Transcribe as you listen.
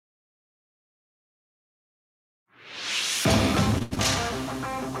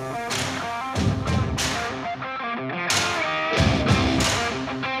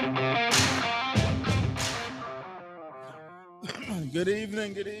Good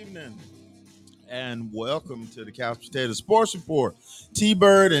evening, and welcome to the Couch Potato Sports Report.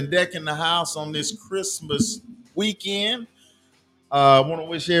 T-Bird and Deck in the house on this Christmas weekend. I want to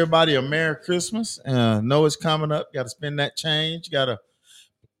wish everybody a Merry Christmas. Know it's coming up. Got to spend that change. Got to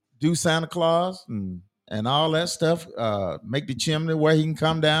do Santa Claus and all that stuff. Make the chimney where he can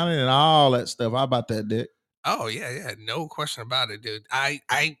come down and all that stuff. How about that, Dick? Oh, yeah. No question about it, dude. I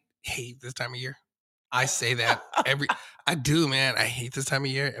hate this time of year. I say that I do, man. I hate this time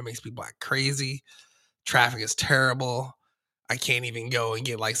of year. It makes people act crazy. Traffic is terrible. I can't even go and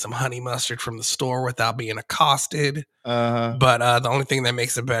get like some honey mustard from the store without being accosted. But the only thing that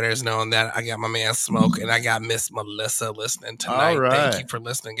makes it better is knowing that I got my man Smoke and I got Miss Melissa listening tonight. All right. Thank you for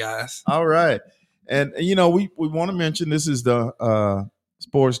listening, guys. All right. And, we want to mention this is the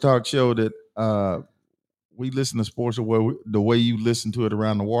sports talk show that we listen to sports the way you listen to it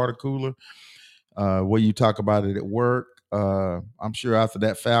around the water cooler, where you talk about it at work. I'm sure after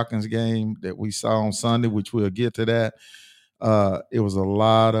that Falcons game that we saw on Sunday, which we'll get to that, it was a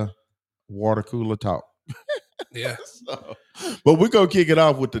lot of water cooler talk. Yeah. But we're going to kick it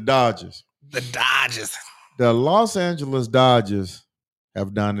off with the Dodgers. The Dodgers. The Los Angeles Dodgers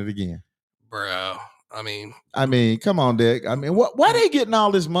have done it again. Bro. I mean, come on, Dick. Why are they getting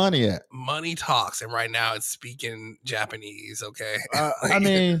all this money at? Money talks, and right now it's speaking Japanese, okay?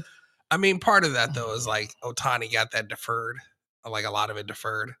 Part of that, though, is like Ohtani got that deferred, like a lot of it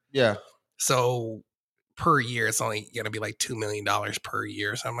deferred. Yeah. So per year, it's only going to be like $2 million per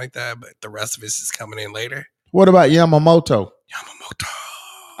year or something like that, but the rest of it is coming in later. What about Yamamoto?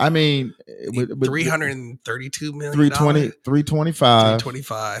 With $332 million.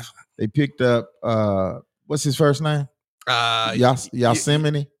 325. They picked up what's his first name?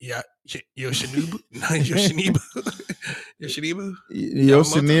 Yosemite. Yeah, Yoshinobu. Yoshinobu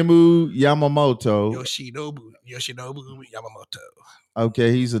Yamamoto. Yoshinobu Yamamoto.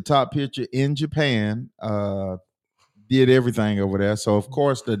 Okay, he's a top pitcher in Japan. Did everything over there. So of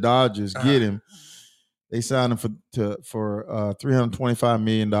course the Dodgers get him. They signed him for $325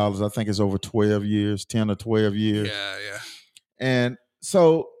 million. I think it's over 12 years, 10 or 12 years. Yeah. And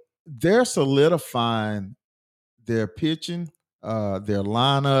so they're solidifying their pitching, their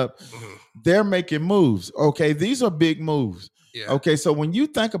lineup. Mm-hmm. They're making moves. Okay, these are big moves. Yeah. Okay, so when you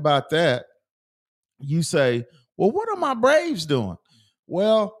think about that, you say, well, what are my Braves doing?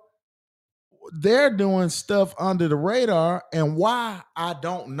 Well, they're doing stuff under the radar, and why, I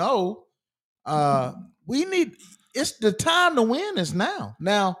don't know. It's the time to win is now.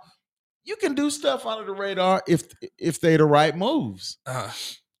 Now, you can do stuff under the radar if they're the right moves.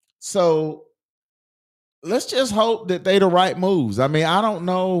 So let's just hope that they the right moves. I don't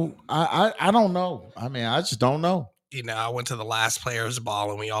know. I don't know. I just don't know. I went to the last players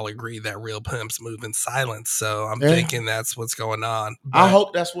ball and we all agreed that real pimps move in silence. So I'm thinking that's what's going on. But I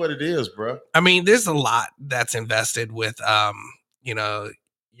hope that's what it is, bro. There's a lot that's invested with, Yoshinobu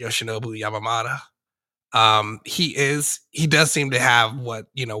Yamamoto. He does seem to have what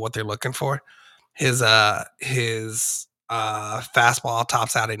they're looking for. His fastball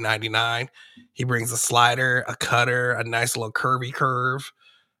tops out at 99. He brings a slider, a cutter, a nice little curvy curve.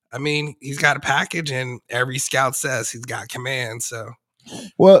 He's got a package, and every scout says he's got command. So,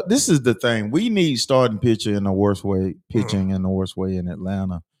 well, this is the thing. We need starting pitching in the worst way in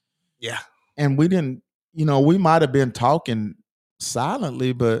Atlanta. Yeah. And we didn't, we might have been talking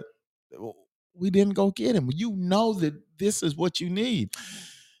silently, but we didn't go get him. You know that this is what you need.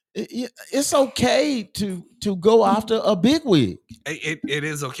 It's okay to go after a big wig. It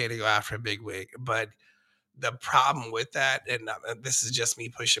is okay to go after a big wig, but the problem with that, and this is just me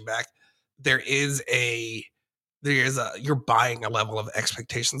pushing back, you're buying a level of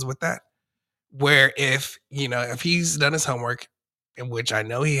expectations with that, where if he's done his homework, in which I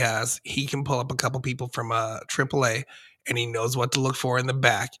know he has, he can pull up a couple people from AAA, and he knows what to look for in the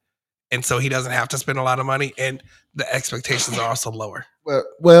back. And so he doesn't have to spend a lot of money, and the expectations are also lower.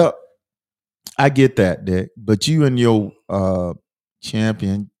 Well, I get that, Dick, but you in your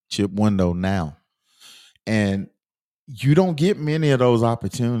championship window now, and you don't get many of those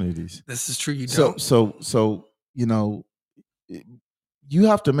opportunities. This is true. You don't. So you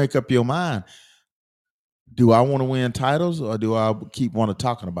have to make up your mind. Do I want to win titles, or do I want to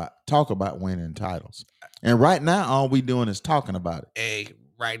talk about winning titles? And right now, all we doing is talking about it.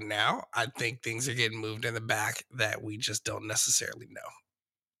 Right now, I think things are getting moved in the back that we just don't necessarily know.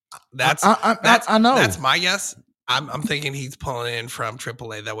 I know. That's my guess. I'm thinking he's pulling in from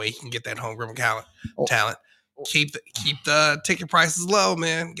AAA. That way he can get that homegrown talent. Keep the ticket prices low,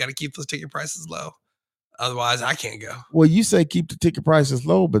 man. Got to keep those ticket prices low. Otherwise, I can't go. Well, you say keep the ticket prices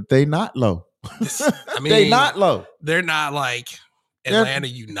low, but they not low. They not low. They're not like Atlanta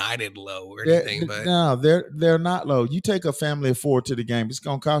United low or They're- anything, but no, they're not low. You take a family of 4 to the game, it's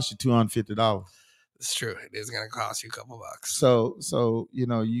gonna cost you $250. it's true. It is going to cost you a couple bucks. So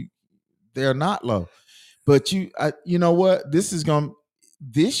they're not low, but you know what?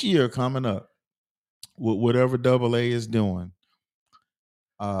 This year coming up with whatever AA is doing.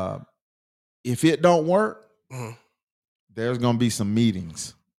 If it don't work, there's gonna be some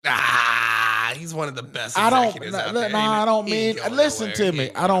meetings. He's one of the best I executives out there. don't mean. Listen to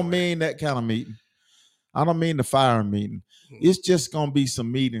me. I don't mean that kind of meeting. I don't mean the firing meeting. It's just gonna be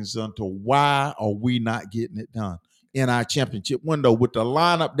some meetings until why are we not getting it done in our championship window with the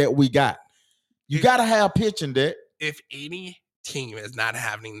lineup that we got. You got to have pitching that. If any team is not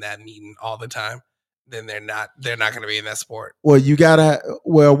having that meeting all the time, then they're not going to be in that sport. Well,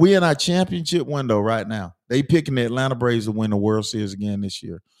 we in our championship window right now. They picking the Atlanta Braves to win the World Series again this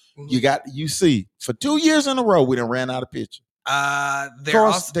year. You see, for 2 years in a row, we done ran out of pitching. Of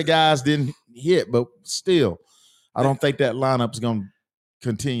course, the guys didn't hit, but still, I don't think that lineup is going to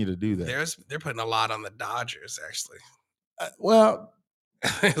continue to do that. They're putting a lot on the Dodgers, actually. With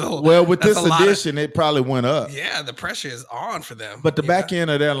this addition, it probably went up. Yeah, the pressure is on for them. But the back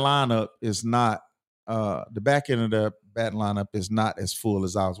end of their lineup is not. The back end of their bat lineup is not as full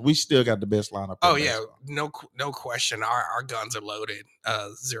as ours. We still got the best lineup. Oh yeah, no question. Our guns are loaded.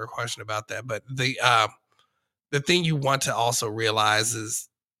 Zero question about that. But the thing you want to also realize is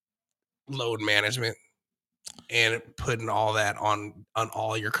load management and putting all that on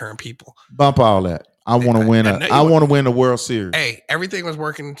all your current people. Bump all that. I want to win. I want to win the World Series. Hey, everything was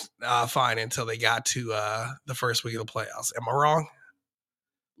working fine until they got to the first week of the playoffs. Am I wrong?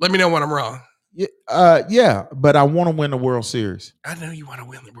 Let me know when I'm wrong. Yeah, but I want to win the World Series. I know you want to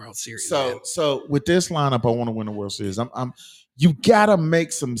win the World Series. So with this lineup, I want to win the World Series. You gotta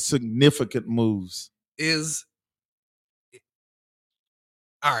make some significant moves.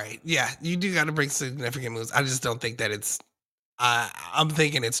 All right, yeah, you do got to bring significant moves. I just don't think that it's. I'm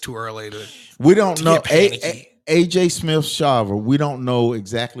thinking it's too early to. We don't know. AJ Smith-Shawver, we don't know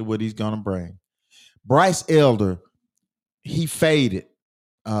exactly what he's gonna bring. Bryce Elder, he faded.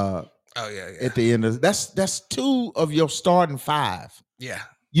 At the end of that's 2 of your starting 5. Yeah.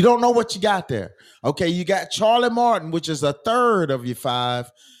 You don't know what you got there. Okay, you got Charlie Martin, which is a 3rd of your 5.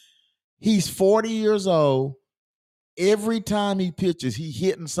 He's 40 years old. Every time he pitches, he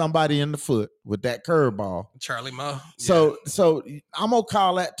hitting somebody in the foot with that curveball. Charlie Moe. So I'm gonna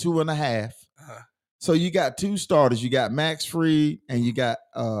call that 2.5. So you got 2 starters. You got Max Fried and you got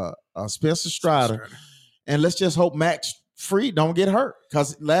Spencer Strider. And let's just hope Max Fried don't get hurt,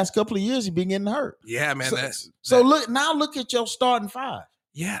 because last couple of years he been getting hurt. Yeah, man. Look at your starting 5.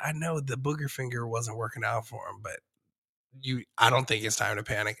 Yeah, I know the booger finger wasn't working out for him, but I don't think it's time to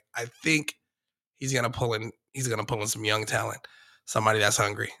panic. I think he's gonna pull in some young talent, somebody that's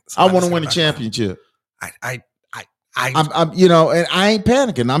hungry. I want to win a championship. I'm and I ain't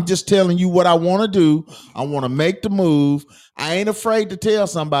panicking. I'm just telling you what I want to do. I want to make the move. I ain't afraid to tell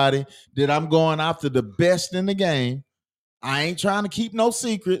somebody that I'm going after the best in the game. I ain't trying to keep no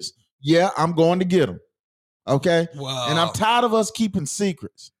secrets. Yeah, I'm going to get them. Okay? Well, and I'm tired of us keeping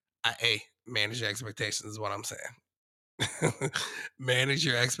secrets. Manage your expectations is what I'm saying. Manage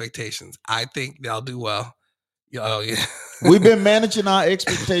your expectations. I think they'll do well. Oh, yeah. We've been managing our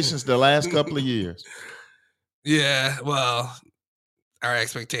expectations the last couple of years. Yeah, well, our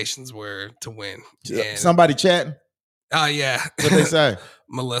expectations were to win. Somebody chatting? Oh, yeah. What they say?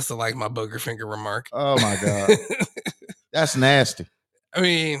 Melissa liked my booger finger remark. Oh, my God. That's nasty. I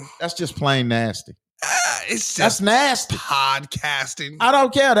mean, that's just plain nasty. That's nasty. Podcasting. I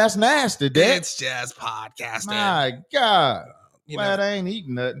don't care. That's nasty, Dad. It's just podcasting. My God. Glad I ain't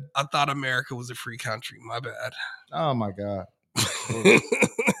eating nothing. I thought America was a free country. My bad. Oh my God.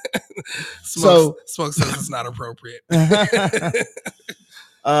 Smoke says it's not appropriate.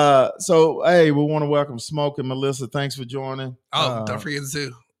 So hey, we want to welcome Smoke and Melissa. Thanks for joining. Don't forget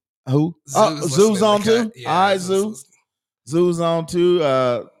Zoo. Who? Zoo's on too. Yeah, all right, Zoo. Zoo's on too.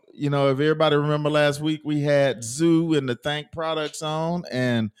 If everybody remember last week, we had Zoo and the Thank Products on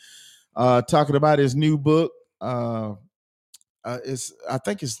and talking about his new book. Pull it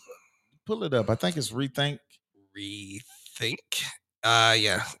up. I think it's Rethink.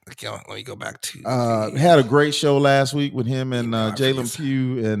 Yeah. Okay, let me go back to. Had a great show last week with him and Jalen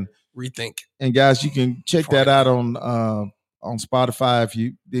Pugh and Rethink. And guys, you can check that out on Spotify if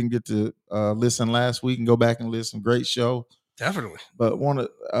you didn't get to listen last week, and go back and listen. Great show. Definitely. But want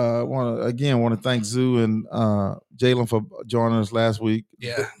to thank Zoo and Jalen for joining us last week.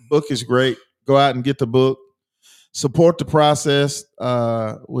 Yeah. The book is great. Go out and get the book. Support the process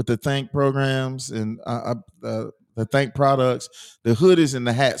with the Thank programs and The Think products, the hoodies and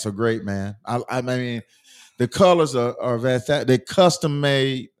the hats are great, man. I mean, the colors are fantastic. They're custom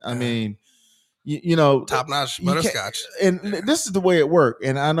made. I mean, you know, top notch you can't- butterscotch. and this is the way it worked.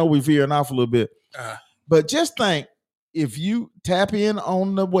 And I know we're veering off a little bit, but just think if you tap in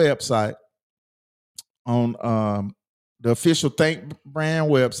on the website, on the official Think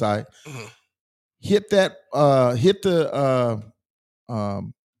brand website, hit that hit the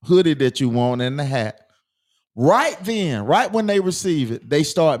hoodie that you want and the hat. Right then, right when they receive it, they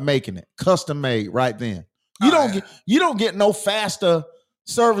start making it custom made. Right then, you don't get no faster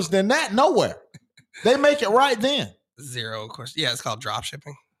service than that nowhere. They make it right then. Zero question. Yeah, it's called drop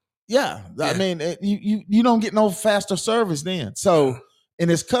shipping. Yeah, I mean, you don't get no faster service then. So, and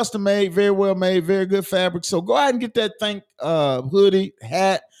it's custom made, very well made, very good fabric. So go ahead and get that Think hoodie,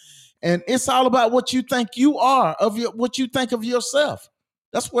 hat, and it's all about what you think you are what you think of yourself.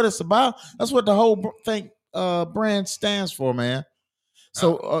 That's what it's about. That's what the whole Think brand stands for, man.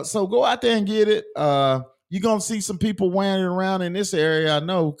 So so go out there and get it. You're gonna see some people wearing it around in this area, I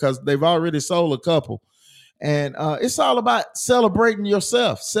know, because they've already sold a couple. And it's all about celebrating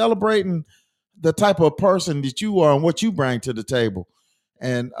yourself, celebrating the type of person that you are and what you bring to the table.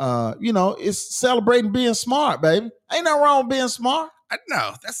 And you know, it's celebrating being smart, baby. Ain't nothing wrong with being smart.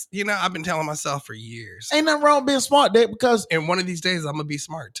 No, that's I've been telling myself for years. Ain't nothing wrong with being smart, Dave, because and one of these days I'm gonna be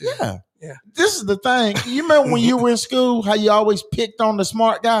smart too. Yeah. Yeah. This is the thing. You remember when you were in school, how you always picked on the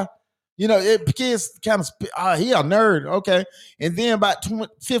smart guy? You know, kids kind of, he a nerd, okay. And then about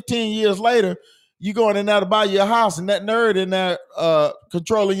 15 years later, you going in there to buy your house, and that nerd in there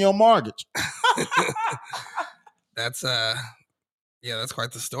controlling your mortgage. That's that's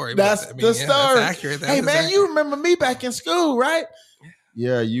quite the story. That's the story. That's accurate. Hey man, you remember me back in school, right?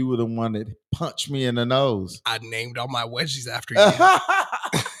 Yeah, you were the one that punched me in the nose. I named all my wedgies after you.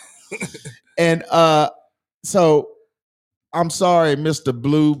 And so I'm sorry, Mr.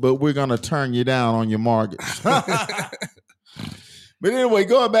 Blue, but we're gonna turn you down on your mortgage. But anyway,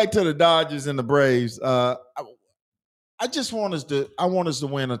 going back to the Dodgers and the Braves, I want us to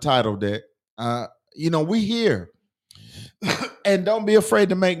win a title, Dick. You know, we here. And don't be afraid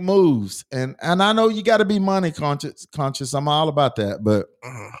to make moves. And I know you got to be money conscious. I'm all about that. But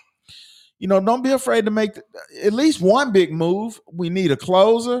you know, don't be afraid to make at least one big move. We need a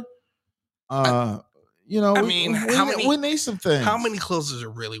closer. You know, we need some things. How many closers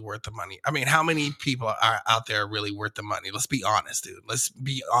are really worth the money? I mean, how many people are out there really worth the money? Let's be honest, dude. Let's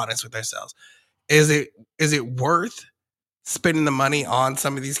be honest with ourselves. Is it worth spending the money on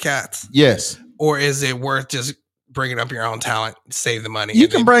some of these cats? Yes. Or is it worth just bringing up your own talent, save the money? You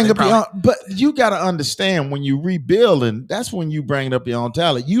can bring up your own, but you got to understand when you rebuilding, that's when you bring up your own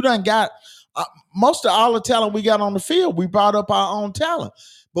talent. You done got most of all the talent we got on the field. We brought up our own talent.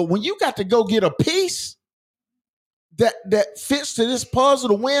 But when you got to go get a piece that fits to this puzzle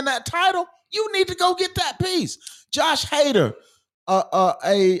to win that title, you need to go get that piece. Josh Hader, a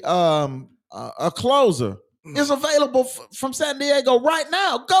closer, is available from San Diego right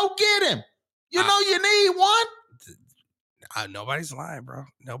now. Go get him. You know you need one. Nobody's lying, bro.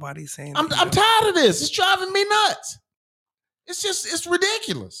 Nobody's saying. I'm tired of this. It's driving me nuts. It's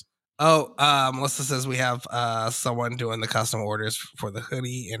ridiculous. Oh, Melissa says we have someone doing the custom orders for the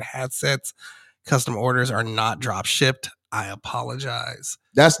hoodie and hat sets. Custom orders are not drop shipped. I apologize.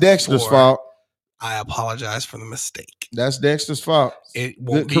 That's Dexter's fault. I apologize for the mistake. That's Dexter's fault. It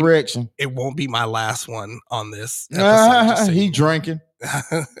won't Good correction. It won't be my last one on this episode. He drinking.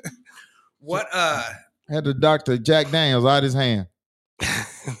 What had the Dr. Jack Daniels out his hand.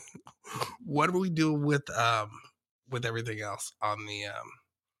 What do we do with everything else on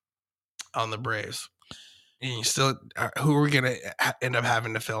the Braves? And you still, who are we gonna end up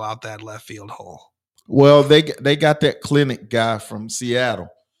having to fill out that left field hole? Well, they got that clinic guy from Seattle,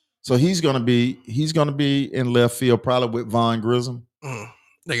 so he's gonna be in left field probably with Vaughn Grissom.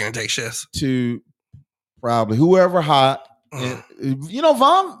 They're gonna take shifts to probably whoever hot. And, you know,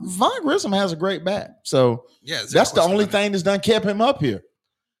 Vaughn Grissom has a great bat, so that's the only thing that's done kept him up here,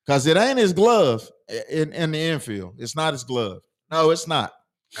 because it ain't his glove in the infield. It's not his glove. No, it's not.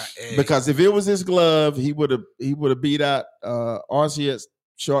 Because if it was his glove, he would have beat out RC at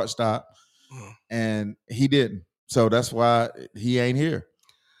shortstop, and he didn't. So that's why he ain't here.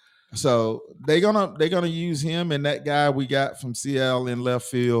 So they're gonna use him and that guy we got from Seattle in left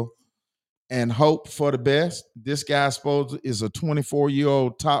field, and hope for the best. This guy is a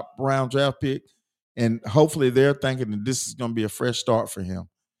 24-year-old top round draft pick, and hopefully they're thinking that this is gonna be a fresh start for him.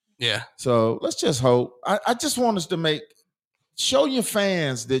 Yeah. So let's just hope. I just want us to show your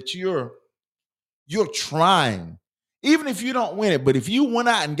fans that you're trying, even if you don't win it. But if you went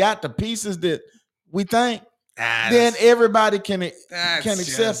out and got the pieces that we think, then everybody can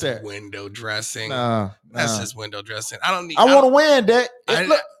accept that. Window dressing. Nah. That's just window dressing. I don't need. I want to win, Dak.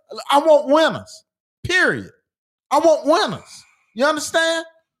 Look, I want winners. Period. I want winners. You understand?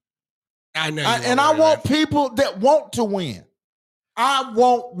 I know. I want people that want to win. I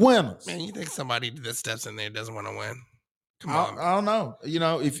want winners. Man, you think somebody that steps in there doesn't want to win? Come on. I don't know.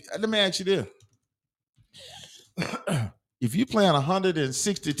 Let me ask you this. If you playing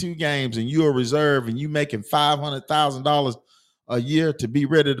 162 games and you're a reserve and you making $500,000 a year to be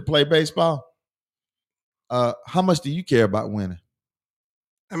ready to play baseball, how much do you care about winning?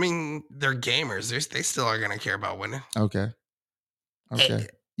 I mean, they're gamers. They still are going to care about winning. Okay.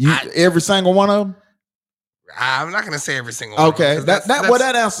 Every single one of them? I'm not going to say every single one. Okay. That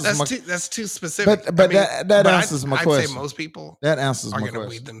answers that's too specific. But that answers my question. I'd say most people that answers are my going to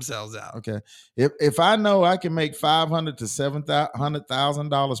weed themselves out. Okay. If I know I can make $500,000 to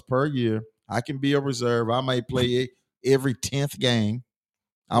 $700,000 per year, I can be a reserve. I might play every 10th game.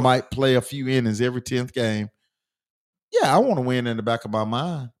 I might play a few innings every 10th game. Yeah, I want to win in the back of my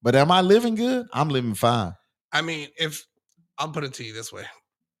mind. But am I living good? I'm living fine. I mean, I'll put it to you this way.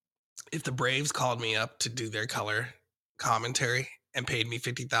 If the Braves called me up to do their color commentary and paid me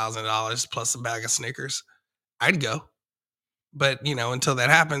 $50,000 plus a bag of Snickers, I'd go. But, until that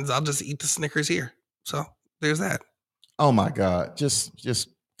happens, I'll just eat the Snickers here. So there's that. Oh, my God. Just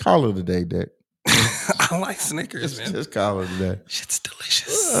call it a day, Dick. I like Snickers, man. Just call it a day. Shit's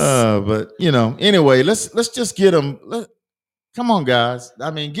delicious. But, anyway, let's just get them. Come on, guys. I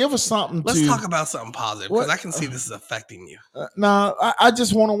mean, give us something. Let's talk about something positive because I can see this is affecting you. No, I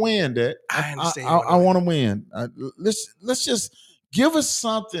just want to win, Dad. I understand. I want to win. Let's just give us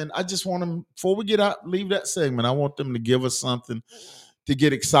something. I just want them before we leave that segment. I want them to give us something to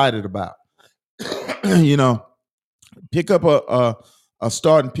get excited about. Pick up a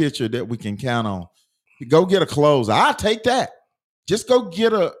starting pitcher that we can count on. Go get a closer. I'll take that. Just go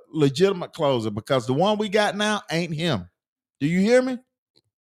get a legitimate closer because the one we got now ain't him. Do you hear me?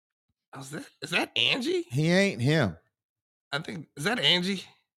 Is that Angie? He ain't him. Is that Angie?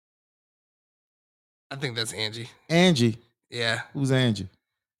 I think that's Angie. Angie? Yeah. Who's Angie?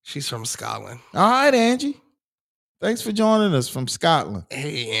 She's from Scotland. All right, Angie. Thanks for joining us from Scotland.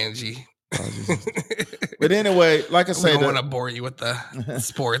 Hey, Angie. But anyway, like I say, I don't want to bore you with the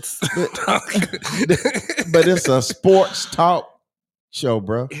sports talk. But it's a sports talk show,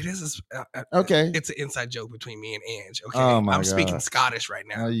 bro. It is. Okay. It's an inside joke between me and Ange. Okay. Oh my I'm God. speaking Scottish right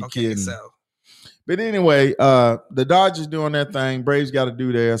now. Are you okay. kidding? So. But anyway, the Dodgers doing their thing. Braves got to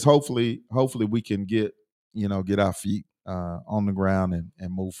do theirs. Hopefully we can get our feet on the ground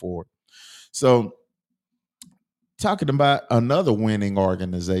and move forward. So, talking about another winning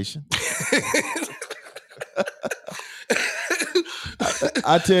organization.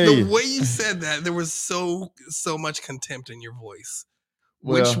 I tell you, the way you said that, there was so much contempt in your voice.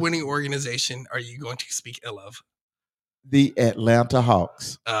 Well, which winning organization are you going to speak ill of? The Atlanta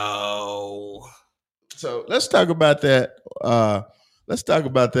Hawks. Oh. So let's talk about that. Let's talk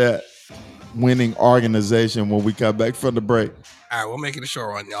about that winning organization when we come back from the break. All right, we'll make it a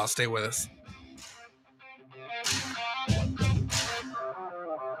short one, y'all. Stay with us.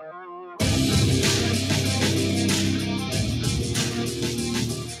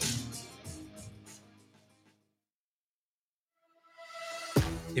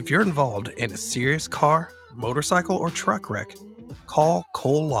 If you're involved in a serious car, motorcycle, or truck wreck, call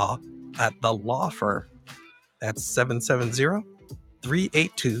Cole Law at The Law Firm. That's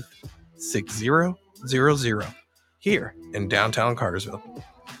 770-382-6000 here in downtown Cartersville.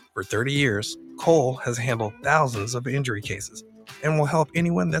 For 30 years, Cole has handled thousands of injury cases and will help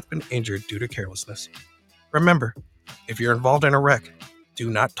anyone that's been injured due to carelessness. Remember, if you're involved in a wreck, do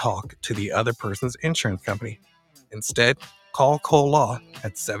not talk to the other person's insurance company. Instead, call Cole Law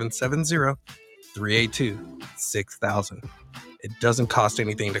at 770-382-6000. It doesn't cost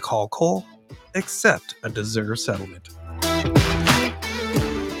anything to call Cole, except a deserved settlement.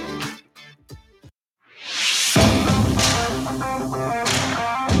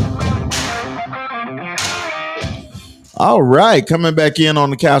 All right, coming back in on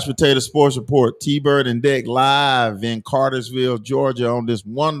the Couch Potato Sports Report, T-Bird and Deck live in Cartersville, Georgia on this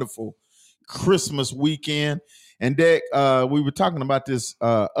wonderful Christmas weekend. And Deck, we were talking about this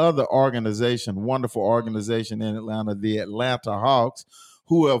other organization, wonderful organization in Atlanta, the Atlanta Hawks,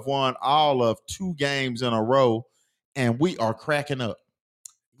 who have won all of 2 games in a row, and we are cracking up.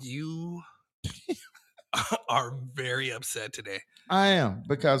 You are very upset today. I am,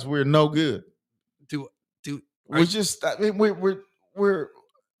 because we're no good. We're just, I mean, we're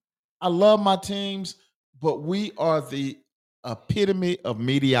I love my teams, but we are the epitome of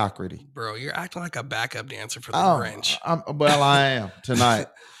mediocrity. Bro, you're acting like a backup dancer for the Grinch. I am tonight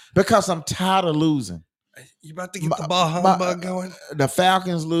because I'm tired of losing. You about to get the ball humbug going? The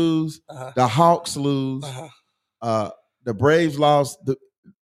Falcons lose. The Hawks lose. The Braves lost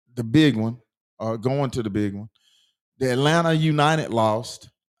the big one, going to the big one. The Atlanta United lost.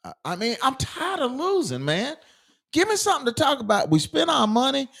 I mean, I'm tired of losing, man. Give me something to talk about. We spend our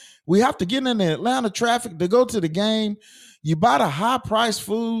money. We have to get in the Atlanta traffic to go to the game. You buy the high-priced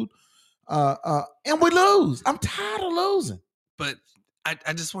food, and we lose. I'm tired of losing. But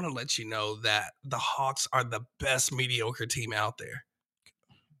I just want to let you know that the Hawks are the best mediocre team out there.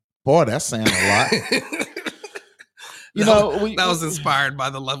 Boy, that's saying a lot. That was inspired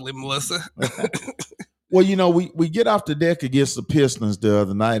by the lovely Melissa. Well, we get off the deck against the Pistons the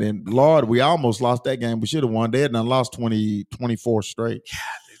other night, and Lord, we almost lost that game. We should have won. They had done lost 24 straight.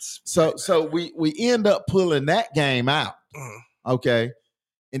 Yeah, it's so we end up pulling that game out. Okay.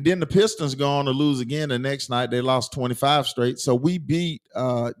 And then the Pistons go on to lose again the next night. They lost 25 straight. So we beat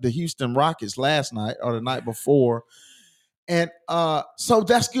the Houston Rockets last night or the night before. And so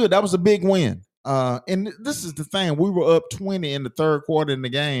that's good. That was a big win. And this is the thing. We were up 20 in the third quarter in the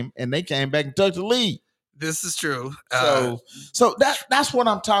game, and they came back and took the lead. This is true. So that's what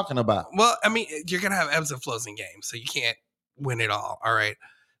I'm talking about. Well, I mean, you're going to have ebbs and flows in games, so you can't win it all. All right.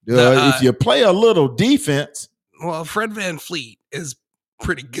 If you play a little defense. Well, Fred VanVleet is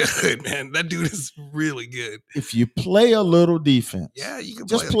pretty good, man. That dude is really good. If you play a little defense. Yeah, you can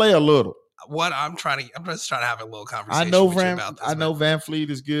just play a little. I'm just trying to have a little conversation about this. I know VanVleet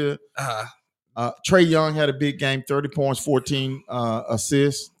is good. Trae Young had a big game, 30 points, 14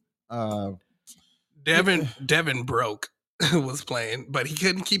 assists. Devin broke was playing, but he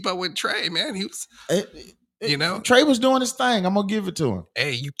couldn't keep up with Trae, man. He was Trae was doing his thing. I'm gonna give it to him.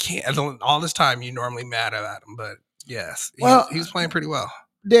 Hey, you can't all this time you normally mad at him, but yes, he was playing pretty well.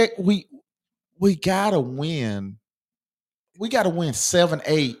 Dick, we gotta win. We gotta win 7,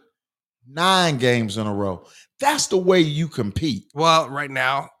 8, 9 games in a row. That's the way you compete. Well, right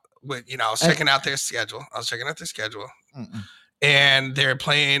now, I was checking out their schedule. And they're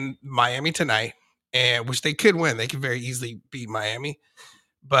playing Miami tonight, and which they could win. They could very easily beat Miami.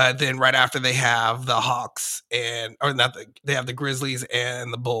 But then right after they have the Hawks they have the Grizzlies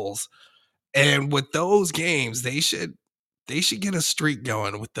and the Bulls. And with those games, they should get a streak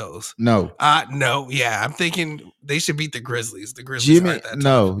going with those. No. Yeah. I'm thinking they should beat the Grizzlies. The Grizzlies aren't that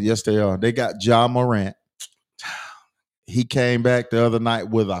tough. Yes, they are. They got Ja Morant. He came back the other night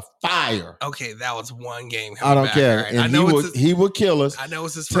with a fire. Okay, that was one game. I don't care. Right? And he would kill us. I know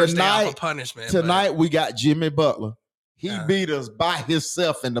it's his first day off of punishment. Tonight we got Jimmy Butler. He beat us by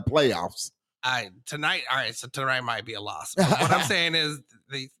himself in the playoffs. Tonight might be a loss. But what I'm saying is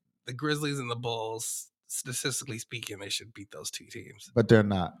the Grizzlies and the Bulls, statistically speaking, they should beat those two teams. But they're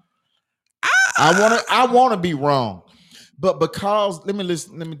not. I want to be wrong. But because let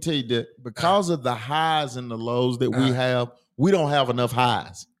me tell you that because of the highs and the lows that we have, we don't have enough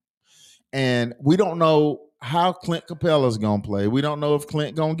highs. And we don't know how Clint Capella's going to play. We don't know if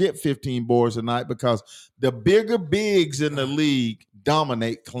Clint going to get 15 boards tonight because the bigger bigs in the league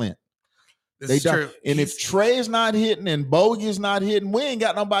dominate Clint. This is true. And if Trae is not hitting and Bogey is not hitting, we ain't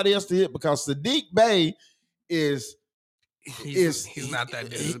got nobody else to hit because Sadiq Bey he's not that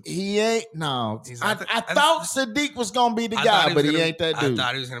dude. He ain't. No. I thought Sadiq was going to be the guy, but he ain't that dude. I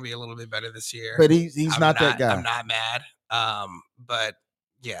thought he was going to be a little bit better this year. But he's not that guy. I'm not mad. But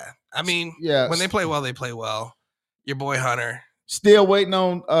yeah. I mean, when they play well, they play well. Your boy Hunter. Still waiting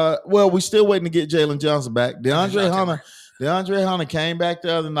on we're still waiting to get Jalen Johnson back. DeAndre Hunter came back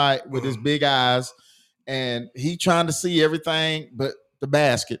the other night with his big eyes, and he trying to see everything but the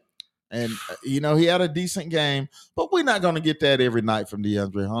basket. And he had a decent game, but we're not going to get that every night from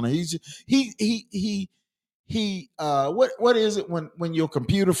DeAndre Hunter. What is it when your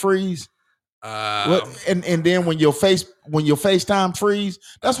computer freeze? And then when your FaceTime freeze,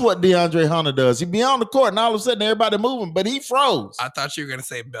 that's what DeAndre Hunter does. He be on the court and all of a sudden everybody moving, but he froze. I thought you were going to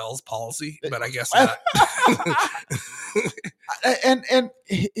say Bell's palsy, but I guess not. and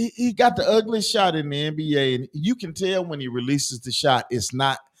he got the ugliest shot in the NBA, and you can tell when he releases the shot,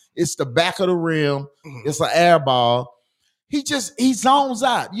 it's the back of the rim. Mm-hmm. It's an air ball. He zones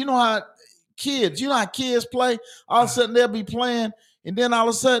out. You know how kids play? All of a sudden they'll be playing, and then all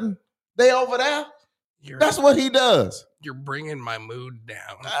of a sudden they over there. That's what he does. You're bringing my mood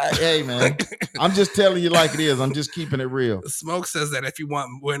down. Hey, man. I'm just telling you like it is. I'm just keeping it real. Smoke says that if you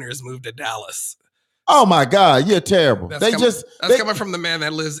want winners, move to Dallas. Oh, my God. You're terrible. That's coming from the man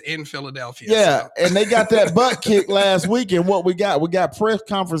that lives in Philadelphia. Yeah, and they got that butt kick last week. And what we got press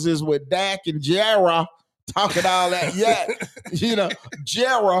conferences with Dak and Jara talking all that. Yeah,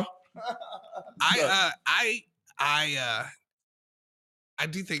 Jera. I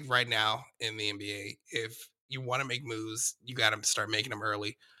do think right now in the NBA, if you want to make moves, you got to start making them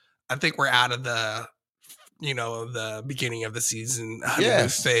early. I think we're out of the beginning of the season honeymoon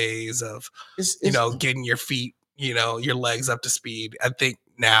phase of getting your feet, your legs up to speed. I think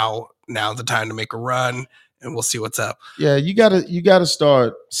now's the time to make a run, and we'll see what's up. Yeah, you gotta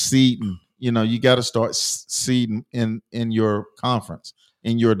start seeding. You gotta start seeding in your conference,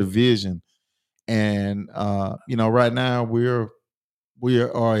 in your division, and right now we are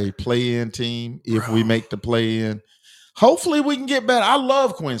a play-in team. If we make the play-in, hopefully we can get better. I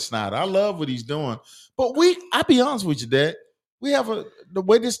love Quinn Snyder. I love what he's doing, but I'll be honest with you, Dad. We have the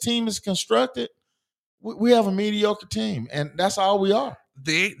way this team is constructed. We have a mediocre team, and that's all we are.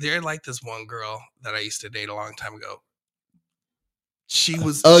 They're like this one girl that I used to date a long time ago. She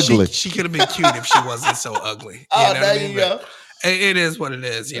was ugly. She could have been cute if she wasn't so ugly. You go. It is what it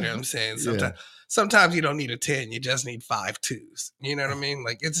is. You know what I'm saying? Sometimes you don't need a 10. You just need 5 2s. You know what I mean?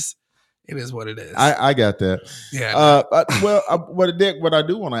 Like it is what it is. I got that. Yeah. What I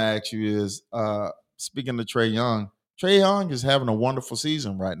do want to ask you is, speaking of Trae Young is having a wonderful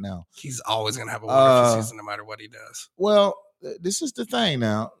season right now. He's always going to have a wonderful season no matter what he does. Well, this is the thing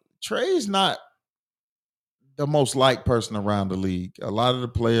now. Trae is not the most liked person around the league. A lot of the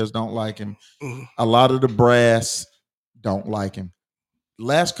players don't like him. Mm-hmm. A lot of the brass don't like him.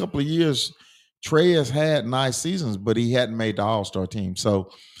 Last couple of years, Trae has had nice seasons, but he hadn't made the All-Star team.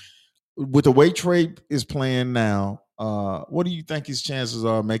 So with the way Trae is playing now, what do you think his chances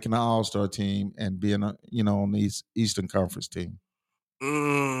are of making the All-Star team and being on the Eastern Conference team?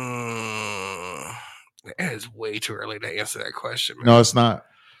 It is way too early to answer that question, man. No, it's not.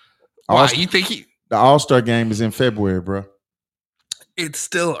 Why? You think the All-Star game is in February, bro? It's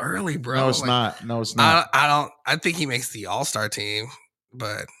still early, bro. No, it's not. No, it's not. I think he makes the All-Star team,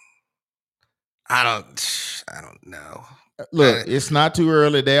 but I don't know. Look, it's not too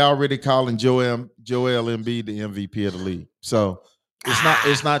early. They already calling Joel Embiid the MVP of the league. So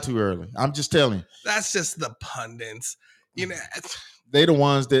it's not too early. I'm just telling you. That's just the pundits. They the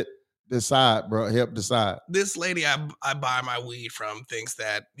ones that decide, bro. Help decide. This lady I buy my weed from thinks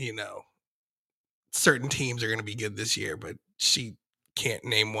that, certain teams are going to be good this year, but she can't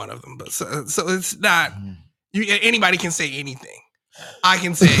name one of them. But so it's not anybody can say anything. I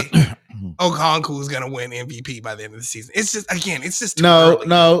can say Okonkwo is going to win MVP by the end of the season. It's just too early.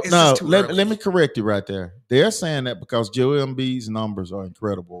 No. Let me correct you right there. They're saying that because Joel Embiid's numbers are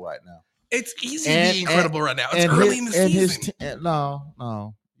incredible right now. It's easy to be incredible right now. It's early in the season.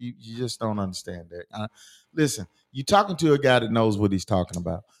 No. You just don't understand that. Listen, you're talking to a guy that knows what he's talking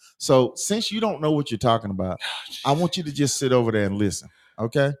about. So since you don't know what you're talking about, I want you to just sit over there and listen,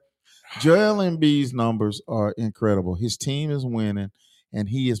 okay? Joel Embiid's numbers are incredible. His team is winning, and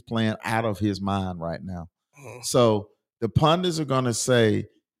he is playing out of his mind right now. So the pundits are going to say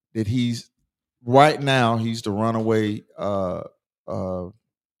that he's the runaway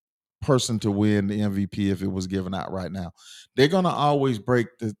person to win the MVP if it was given out right now. They're going to always break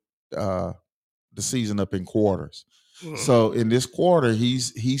the season up in quarters. So in this quarter,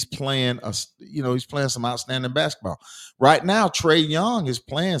 he's playing he's playing some outstanding basketball. Right now, Trae Young is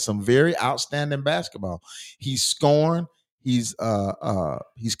playing some very outstanding basketball. He's scoring, he's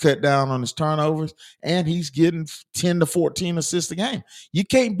cut down on his turnovers, and he's getting 10 to 14 assists a game. You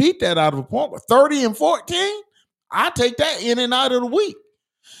can't beat that out of a point. 30 and 14, I take that in and out of the week.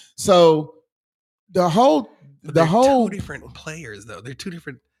 So the whole two different players though. They're two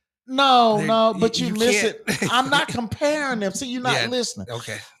different. No, but you miss it. I'm not comparing them. See, you're not listening.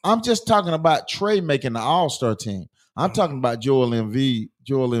 Okay. I'm just talking about Trae making the All-Star team. I'm talking about Joel Embiid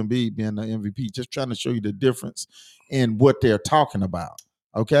being the MVP, just trying to show you the difference in what they're talking about.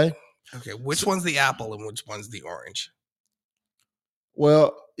 Okay? Okay. Which one's the apple and which one's the orange?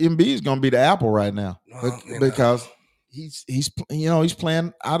 Well, Embiid's going to be the apple right now because he's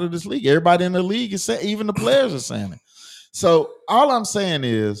playing out of this league. Everybody in the league is saying, even the players are saying it. So all I'm saying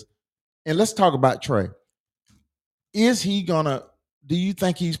is, and let's talk about Trae. Do you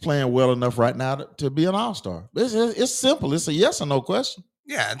think he's playing well enough right now to be an All-Star? It's simple. It's a yes or no question.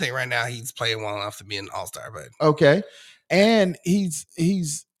 Yeah, I think right now he's playing well enough to be an All-Star. But okay, and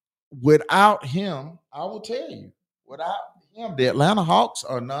he's without him, I will tell you, without him, the Atlanta Hawks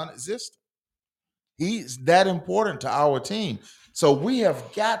are non-existent. He's that important to our team. So we have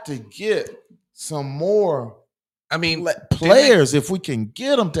got to get some more players if we can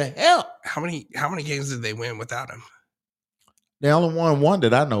get them to help. How many games did they win without him? They only won one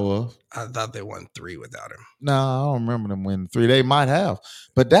that I know of. I thought they won 3 without him. No, I don't remember them winning 3. They might have,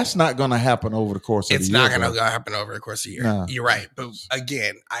 but that's not going to happen over the course of the year. It's not going to happen over the course of the year. No. You're right. But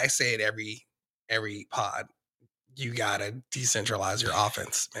again, I say it every pod. You got to decentralize your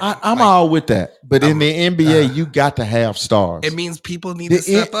offense. I'm all with that. But in the NBA, you got to have stars. It means people need to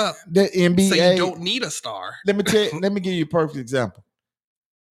step up. The NBA. So you don't need a star. Let me give you a perfect example.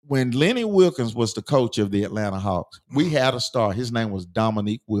 When Lenny Wilkens was the coach of the Atlanta Hawks, we had a star. His name was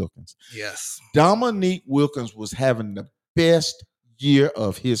Dominique Wilkins. Yes. Dominique Wilkins was having the best year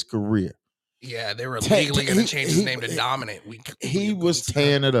of his career. Yeah, they were legally going to change his name to Dominant. He was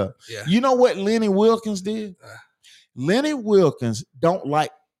tearing it up. Yeah. You know what Lenny Wilkins did? Lenny Wilkins don't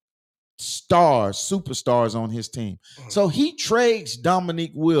like superstars on his team. So he trades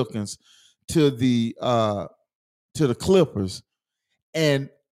Dominique Wilkins to the Clippers. And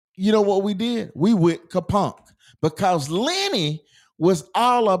you know what we did? We went kapunk because Lenny was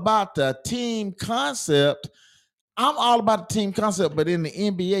all about the team concept. I'm all about the team concept, but in the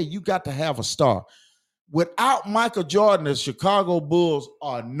NBA, you got to have a star. Without Michael Jordan, the Chicago Bulls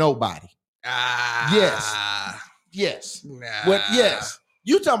are nobody. Yes. Nah. Yes.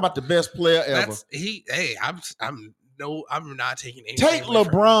 You talking about the best player ever. I'm not taking anything. Take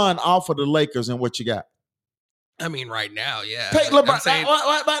LeBron off of the Lakers and what you got. I mean, right now, yeah. Take LeBron.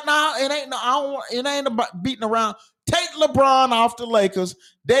 No, it ain't about beating around. Take LeBron off the Lakers.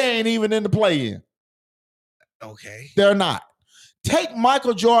 They ain't even in the play-in. Okay. They're not. Take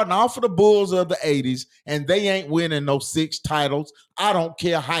Michael Jordan off of the Bulls of the 80s, and they ain't winning no 6 titles. I don't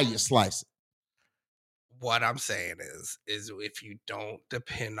care how you slice it. What I'm saying is if you don't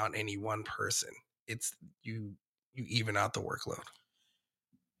depend on any one person, it's you even out the workload.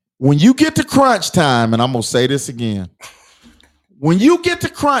 When you get to crunch time, and I'm going to say this again. When you get to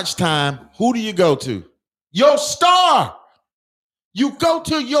crunch time, who do you go to? Your star. You go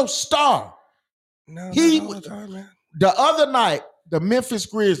to your star. No, the other night, the Memphis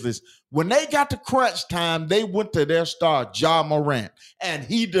Grizzlies, when they got to crunch time, they went to their star, Ja Morant, and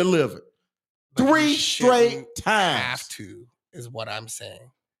he delivered. But 3 straight times. Have to is what I'm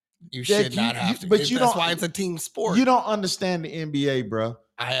saying. You should not have to. But that's why it's a team sport. You don't understand the NBA, bro.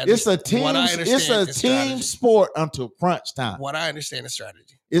 It's a team sport until crunch time. What I understand is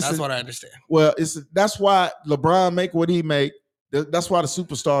strategy. That's what I understand. Well, that's why LeBron make what he make. That's why the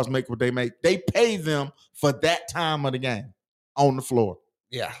superstars make what they make. They pay them for that time of the game on the floor.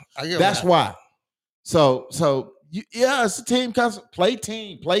 Yeah, I get that's that. Why. So it's a team concept. Play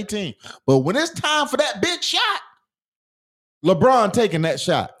team. But when it's time for that big shot, LeBron taking that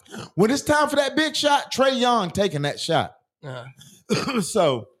shot. When it's time for that big shot, Trae Young taking that shot.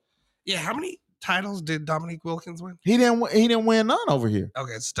 So, yeah, how many titles did Dominique Wilkins win? He didn't win none over here.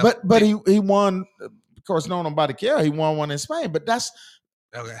 Okay, but he won. Of course, nobody care. He won one in Spain, but that's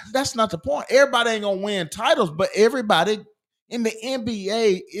not the point. Everybody ain't gonna win titles, but everybody in the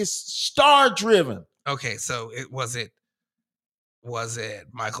NBA is star driven. Okay, so was it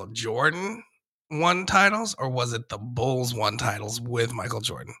Michael Jordan won titles, or was it the Bulls won titles with Michael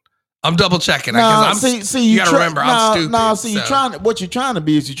Jordan? I'm double checking. You gotta remember, I'm stupid. What you're trying to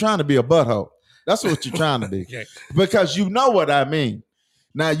be is you're trying to be a butthole. That's what you're trying to be. Okay. Because you know what I mean.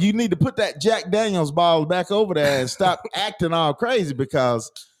 Now you need to put that Jack Daniels ball back over there and stop acting all crazy, because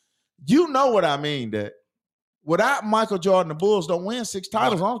you know what I mean. That without Michael Jordan, the Bulls don't win 6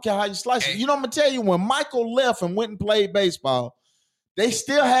 titles. I don't care how you slice it. You know, I'm gonna tell you, when Michael left and went and played baseball, they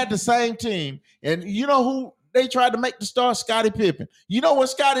still had the same team. And you know who they tried to make the star? Scottie Pippen. You know what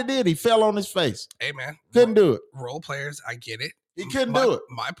Scottie did? He fell on his face. Hey, man. Couldn't do it. Role players, I get it. He couldn't do it.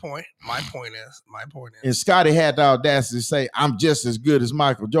 My point is. And Scottie had the audacity to say, I'm just as good as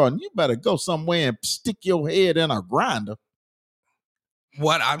Michael Jordan. You better go somewhere and stick your head in a grinder.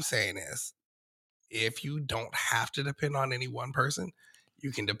 What I'm saying is, if you don't have to depend on any one person,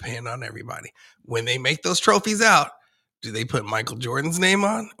 you can depend on everybody. When they make those trophies out, do they put Michael Jordan's name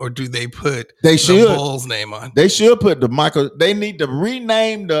on, or do they put the Bulls' name on? They should put they need to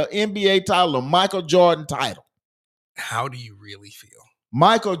rename the NBA title the Michael Jordan title. How do you really feel?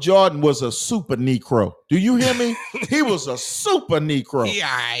 Michael Jordan was a super Negro. Do you hear me? He was a super Negro.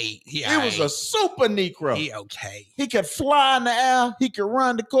 He was a super Negro. He okay. He could fly in the air. He could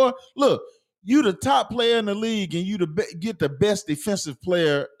run the court. Look, you the top player in the league, and you get the best defensive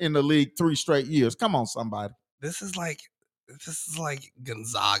player in the league 3 straight years. Come on, somebody. This is like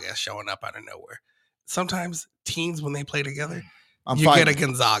Gonzaga showing up out of nowhere. Sometimes teams, when they play together, get a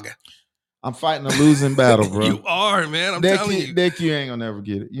Gonzaga. I'm fighting a losing battle, bro. You are, man. I'm telling you. Nick, you ain't gonna never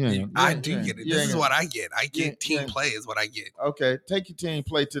get it. I do get it. This is what I get. I get team play is what I get. Okay, take your team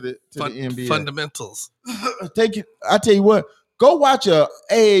play to the NBA. Fundamentals. I tell you what, Go watch a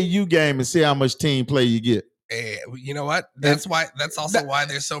AAU game and see how much team play you get. You know what? That's also why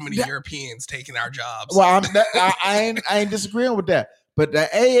there's so many Europeans taking our jobs. Well, I ain't disagreeing with that. But the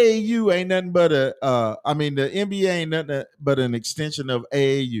AAU ain't nothing but the NBA ain't nothing but an extension of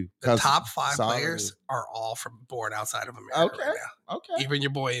AAU. The top 5 players are all born outside of America right now. Okay. Even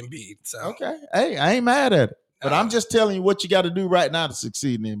your boy Embiid. So okay. Hey, I ain't mad at it. But I'm just telling you what you got to do right now to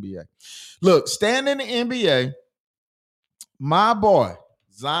succeed in the NBA. Look, stand in the NBA, my boy,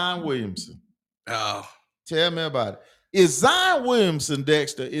 Zion Williamson. Oh. Tell me about it. Is Zion Williamson,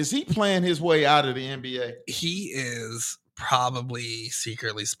 Dexter, is he playing his way out of the NBA? He is probably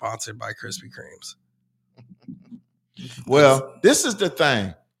secretly sponsored by Krispy Kremes. Well, this is the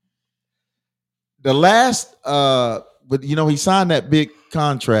thing. The last, but he signed that big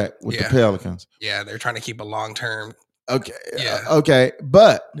contract with the Pelicans. Yeah, they're trying to keep a long-term. Okay. Yeah. Okay.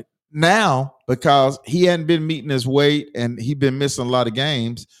 But now, because he hadn't been meeting his weight and he'd been missing a lot of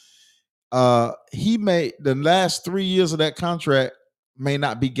games, he made the last 3 years of that contract may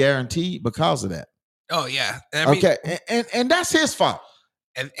not be guaranteed because of that. Oh yeah. Okay. And that's his fault.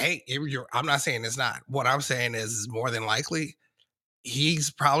 And hey, I'm not saying it's not. What I'm saying is more than likely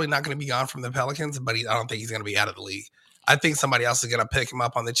he's probably not going to be gone from the Pelicans, but I don't think he's going to be out of the league. I think somebody else is going to pick him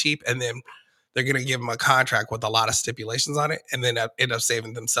up on the cheap, and then they're going to give him a contract with a lot of stipulations on it, and then end up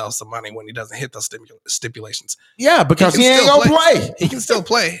saving themselves some money when he doesn't hit those stipulations. Yeah, because he ain't going to play. He can still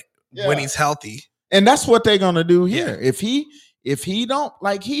play when he's healthy. And that's what they're going to do here. Yeah. If he don't,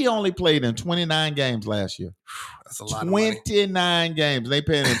 like, he only played in 29 games last year. That's a lot 29 games. They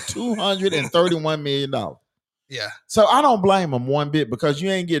paying him $231 million. Yeah. So I don't blame him one bit because you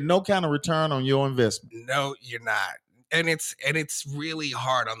ain't getting no kind of return on your investment. No, you're not. And it's really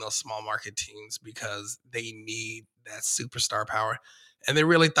hard on those small market teams because they need that superstar power. And they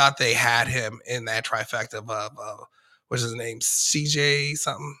really thought they had him in that trifecta of what's his name? CJ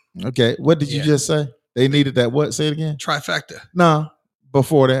something. Okay. What did you just say? They needed that what? Say it again. Trifecta. No.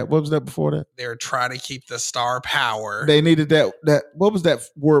 Before that. What was that before that? They were trying to keep the star power. They needed that what was that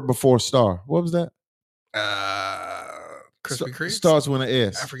word before star? What was that? Krispy Kreme starts with an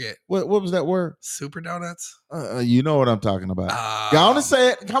S. I forget. What was that word? Super donuts. You know what I'm talking about. Go on and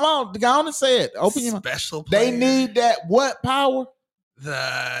say it. Come on, go on and say it. Open your mouth. Special. They need that what power?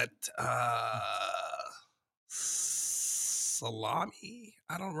 That salami.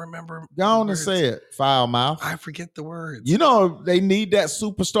 I don't remember. Go on and say it. Foul mouth. I forget the words. You know they need that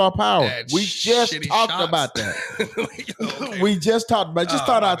superstar power. We just talked shots. About that. Okay. We just talked about. Just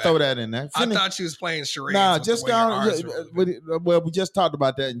thought I'd throw that in there. I thought you was playing charades. Nah, just go on. Well, we just talked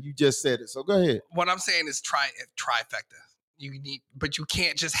about that, and you just said it. So go ahead. What I'm saying is trifecta. But you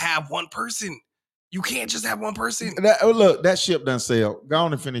can't just have one person. You can't just have one person. Look, that ship done sailed. Go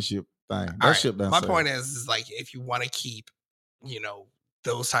on and finish your thing. That ship done sailed. My point is like if you want to keep,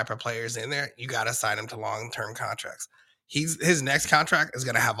 those type of players in there, you got to sign them to long-term contracts. His next contract is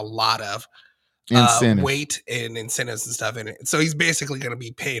going to have a lot of weight and incentives and stuff in it. So he's basically going to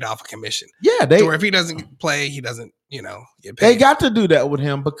be paid off a commission. Yeah. Or if he doesn't play, he doesn't, get paid. They got to do that with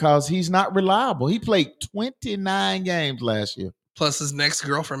him because he's not reliable. He played 29 games last year. Plus his next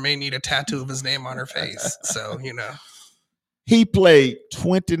girlfriend may need a tattoo of his name on her face. So, He played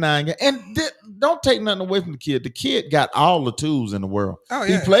 29 games. And don't take nothing away from the kid. The kid got all the tools in the world. Oh,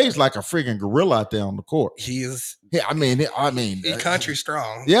 yeah. He plays like a freaking gorilla out there on the court. He is. Yeah, I mean, he country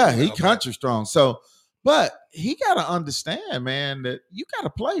strong. Yeah, he country strong. So, but he got to understand, man, that you got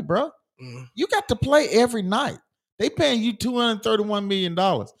to play, bro. Mm. You got to play every night. They paying you $231 million.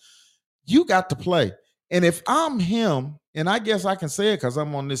 You got to play. And if I'm him, and I guess I can say it because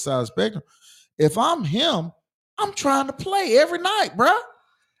I'm on this side of the spectrum. If I'm him, I'm trying to play every night, bro.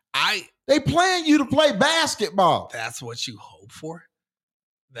 They playing you to play basketball. That's what you hope for.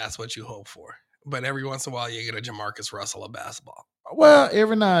 But every once in a while, you get a Jamarcus Russell of basketball. Well,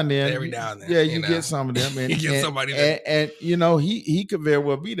 every now and then. Yeah, you get some of them. And, you get somebody and he could very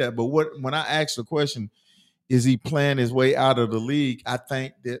well be that. But when I asked the question, is he playing his way out of the league? I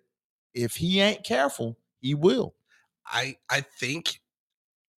think that if he ain't careful, he will. I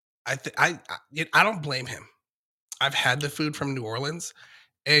don't blame him. I've had the food from New Orleans,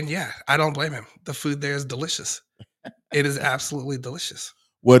 and yeah, I don't blame him. The food there is delicious. It is absolutely delicious.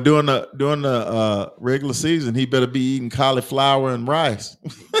 Well, during the regular season, he better be eating cauliflower and rice.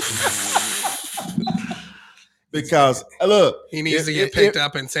 Because look, he needs to get picked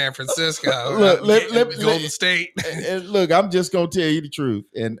up in San Francisco, Golden State. Look, I'm just gonna tell you the truth,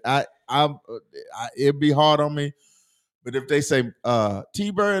 and it'd be hard on me. But if they say,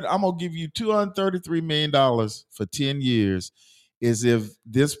 T-Bird, I'm going to give you $233 million for 10 years, is if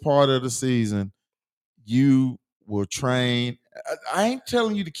this part of the season you will train I ain't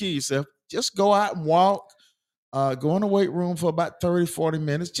telling you to kill yourself. Just go out and walk. Go in the weight room for about 30, 40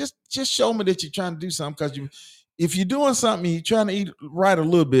 minutes. Just show me that you're trying to do something, because if you're doing something, you're trying to eat right a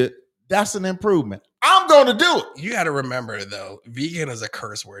little bit, that's an improvement. I'm going to do it. You got to remember, though, vegan is a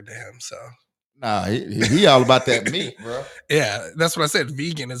curse word to him. So, nah, he all about that meat, bro. Yeah, that's what I said.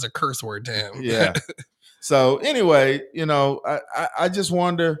 Vegan is a curse word to him. Yeah. So anyway, I just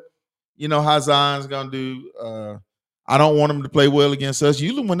wonder, how Zion's going to do. I don't want him to play well against us.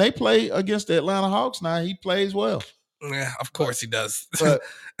 Usually when they play against the Atlanta Hawks now, he plays well. Yeah, of course he does. But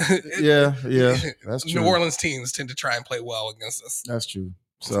yeah, that's true. New Orleans teams tend to try and play well against us. That's true.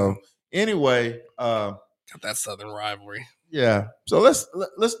 So anyway, got that Southern rivalry. Yeah. So let's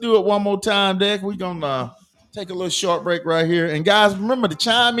do it one more time, Deck. We're gonna take a little short break right here. And guys, remember to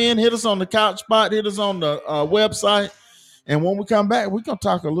chime in, hit us on the couch spot, hit us on the website. And when we come back, we're going to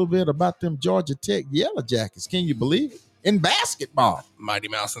talk a little bit about them Georgia Tech Yellow Jackets. Can you believe it? In basketball. Mighty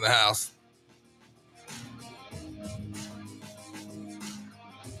Mouse in the house.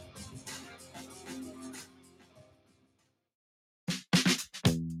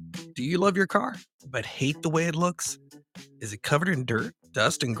 Do you love your car, but hate the way it looks? Is it covered in dirt,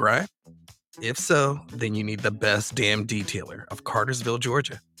 dust, and grime? If so, then you need the best damn detailer of Cartersville,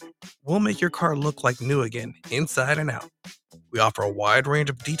 Georgia. We'll make your car look like new again, inside and out. We offer a wide range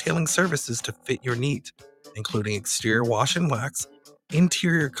of detailing services to fit your needs, including exterior wash and wax,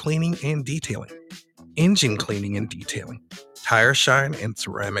 interior cleaning and detailing, engine cleaning and detailing, tire shine, and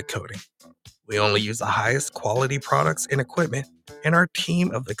ceramic coating. We only use the highest quality products and equipment, and our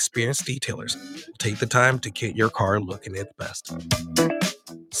team of experienced detailers will take the time to get your car looking its best.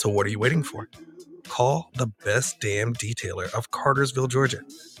 So what are you waiting for? Call the best damn detailer of Cartersville, Georgia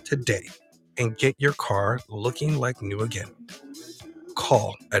today and get your car looking like new again.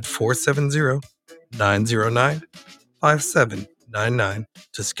 Call at 470-909-5799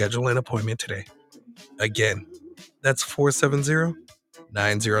 to schedule an appointment today. Again, that's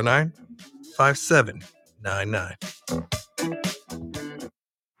 470-909-5799.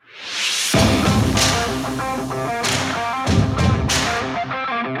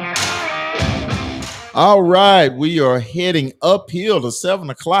 All right, we are heading uphill to 7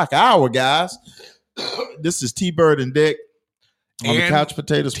 o'clock hour, guys. This is T-Bird and Dick on the Couch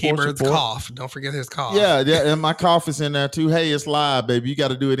Potato Sports T-Bird's Report. cough. Don't forget his cough. Yeah, and my cough is in there too. Hey, it's live, baby. You got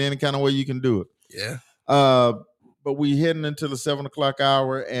to do it any kind of way you can do it. Yeah. But we heading into the 7 o'clock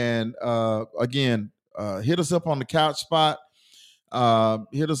hour, and again, hit us up on the couch spot.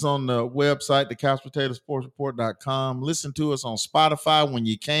 Hit us on the website, the couchpotatosportsreport.com. Listen to us on Spotify when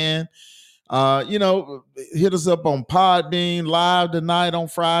you can. Hit us up on Podbean live tonight on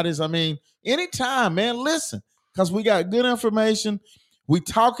Fridays. I mean, anytime, man, listen, because we got good information. We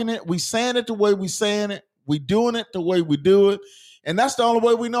talking it. We saying it the way we saying it. We doing it the way we do it. And that's the only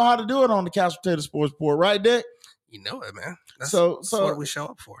way we know how to do it on the Couch Potato Sports Report, right, Dick? You know it, man. That's what we show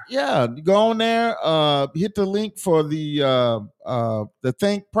up for. Yeah, go on there, hit the link for the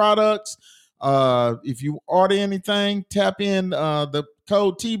Think products. If you order anything, tap in the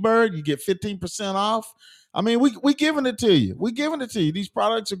code T-Bird, you get 15% off. I mean, we giving it to you. We giving it to you. These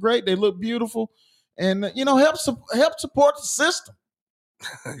products are great. They look beautiful, and help support the system.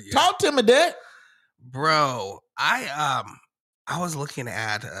 Yeah. Talk to me, Dad. Bro, I was looking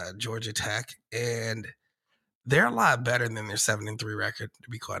at Georgia Tech, and they're a lot better than their 7-3 record, to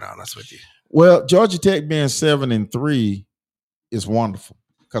be quite honest with you. Well, Georgia Tech being 7-3 is wonderful,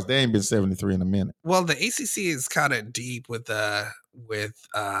 because they ain't been 7-3 in a minute. Well, the ACC is kind of deep with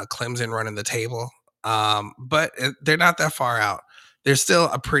Clemson running the table, but they're not that far out. They're still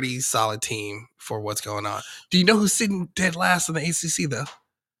a pretty solid team for what's going on. Do you know who's sitting dead last in the ACC, though?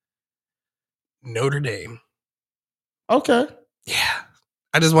 Notre Dame. Okay. Yeah.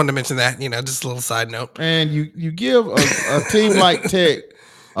 I just wanted to mention that, just a little side note. And you give a team like Tech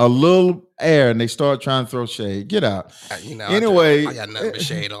a little air, and they start trying to throw shade. Get out. Anyway, I got nothing but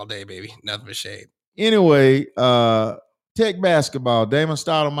shade all day, baby. Nothing but shade. Anyway, Tech basketball. Damon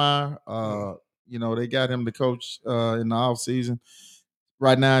Stoudamire. They got him the coach in the offseason.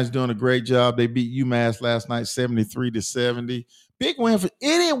 Right now, he's doing a great job. They beat UMass last night, 73-70. Big win for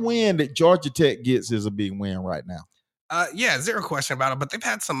any win that Georgia Tech gets is a big win right now. Yeah, zero question about it. But they've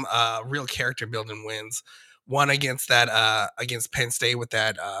had some real character building wins. One against Penn State with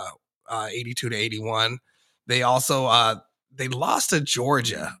that 82-81. They also they lost to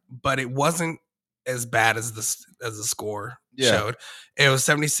Georgia, but it wasn't as bad as the score showed. It was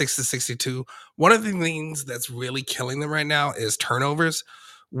 76-62. One of the things that's really killing them right now is turnovers.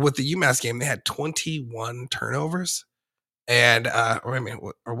 With the UMass game, they had 21 turnovers. And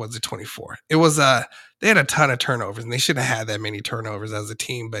or was it 24? It was they had a ton of turnovers, and they shouldn't have had that many turnovers as a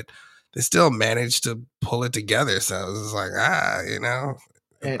team, but they still managed to pull it together. So it was like,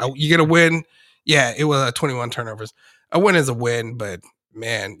 you get a win. Yeah, it was 21 turnovers. A win is a win, but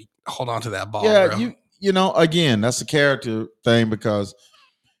man, hold on to that ball, bro. You know, again, that's a character thing because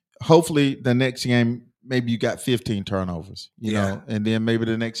hopefully the next game maybe you got 15 turnovers, you know, and then maybe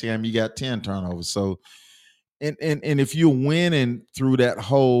the next game you got 10 turnovers. So and if you're winning through that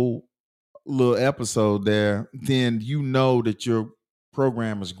whole little episode there, then you know that your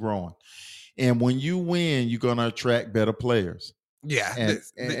program is growing. And when you win, you're going to attract better players. Yeah.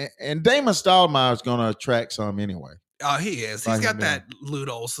 And Damon Stoudamire is going to attract some anyway. Oh, he is. He's got that Lute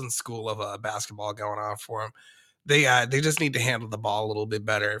Olson school of basketball going on for him. They just need to handle the ball a little bit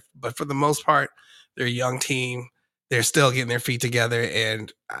better. But for the most part, they're a young team. They're still getting their feet together, and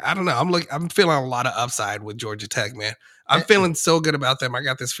I don't know. I'm feeling a lot of upside with Georgia Tech, man. I'm feeling so good about them. I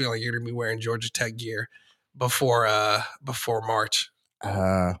got this feeling you're gonna be wearing Georgia Tech gear before March.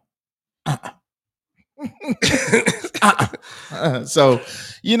 So,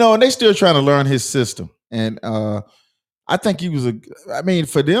 you know, and they still trying to learn his system, and I think he was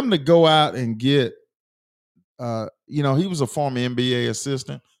for them to go out and get, you know, he was a former NBA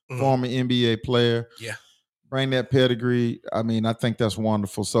assistant, former NBA player. Yeah. Bring that pedigree. I mean, I think that's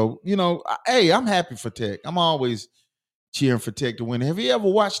wonderful. So, you know, hey, I'm happy for Tech. I'm always cheering for Tech to win. Have you ever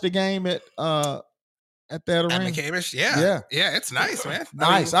watched the game at that arena? At McCamish? Yeah, it's nice, man.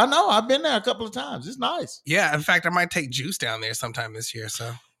 Nice. I know. I've been there a couple of times. It's nice. Yeah, in fact, I might take Juice down there sometime this year.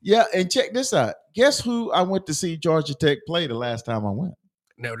 So yeah, and check this out. Guess who I went to see Georgia Tech play the last time I went?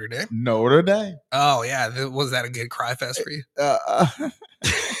 Notre Dame. Notre Dame. Oh yeah, was that a good cry fest for you?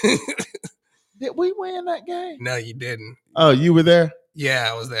 Did we win that game? No, you didn't. Oh, you were there? Yeah,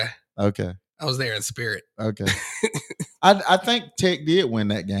 I was there. Okay. I was there in spirit. Okay. I think Tech did win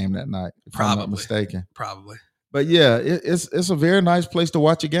that game that night, if I'm not mistaken. Probably. But yeah, it's a very nice place to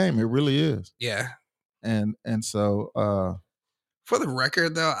watch a game. It really is. Yeah. And so for the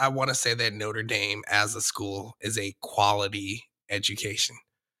record though, I want to say that Notre Dame as a school is a quality education.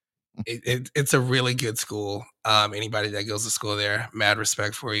 It's a really good school. Anybody that goes to school there, mad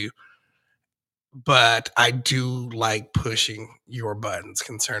respect for you. But I do like pushing your buttons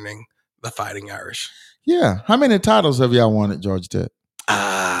concerning the Fighting Irish. Yeah. How many titles have y'all won at Georgia Tech?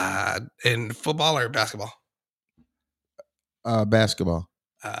 In football or basketball? Basketball.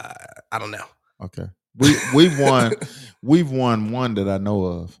 I don't know. Okay. We've won one that I know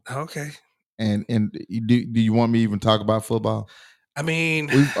of. Okay. And do you want me to even talk about football? I mean,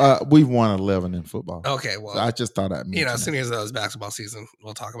 we've won 11 in football. Okay, well, so I just thought I'd mention as soon as it was basketball season,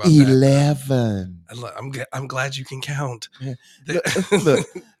 we'll talk about 11. That. I'm glad you can count. Yeah.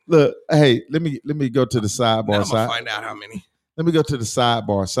 Look. Hey, let me go to the sidebar. Now I'm gonna find out how many. Let me go to the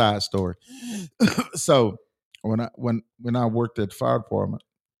sidebar side story. So when I worked at the fire department,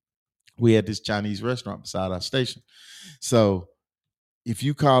 we had this Chinese restaurant beside our station. So if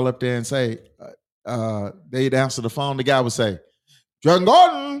you call up there and say they'd answer the phone, the guy would say, John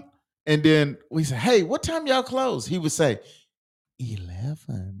Gordon. And then we say, hey, what time y'all close? He would say,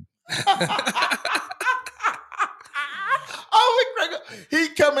 11. Oh, he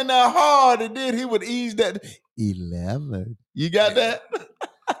coming out hard, and then he would ease that 11. You got that?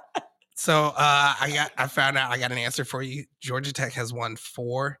 So I found out I got an answer for you. Georgia Tech has won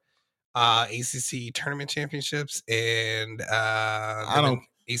 4 ACC tournament championships, and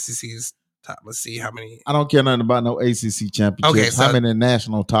ACC's top. Let's see how many. I don't care nothing about no ACC championships. Okay, so, how many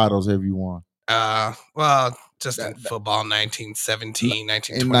national titles have you won? Well, just in football, 1917,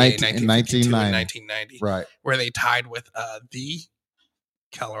 1928, 1952, and 1990. Right. Where they tied with the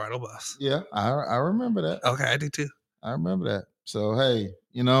Colorado Buffs. Yeah, I remember that. Okay, I do too. I remember that. So, hey,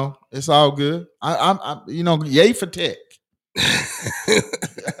 you know, it's all good. I'm you know, yay for Tech.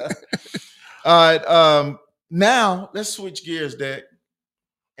 All right. Now let's switch gears, Dak.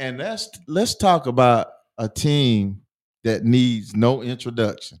 And let's talk about a team that needs no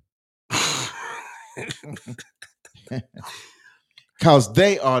introduction. Because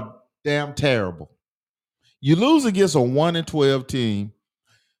they are damn terrible. You lose against a 1-12 team.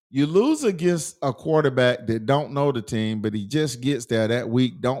 You lose against a quarterback that don't know the team, but he just gets there that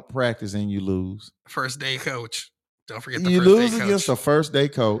week, don't practice, and you lose. First day coach. Don't forget the you first day coach. You lose against a first day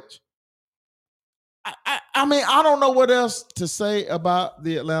coach. I mean, I don't know what else to say about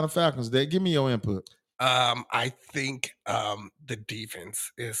the Atlanta Falcons. Give me your input. I think the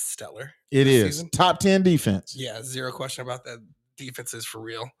defense is stellar. It is season. Top 10 defense. Yeah, zero question about that. Defense is for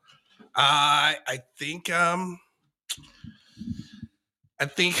real. I think I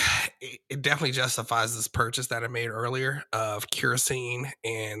think it definitely justifies this purchase that I made earlier of kerosene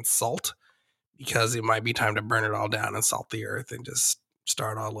and salt, because it might be time to burn it all down and salt the earth and just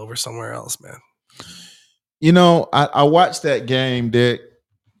start all over somewhere else, man. You know, I watched that game, Dick,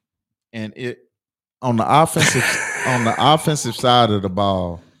 and it on the offensive side of the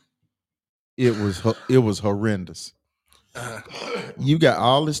ball, it was horrendous. You got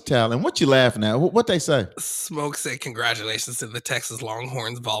all this talent. What you laughing at? What they say? Smoke said, "Congratulations to the Texas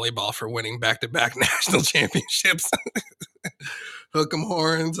Longhorns volleyball for winning back-to-back national championships." Hook 'em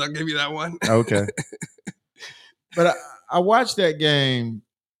horns. I'll give you that one. Okay. But I watched that game,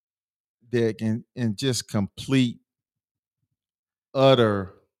 Dick, and just complete,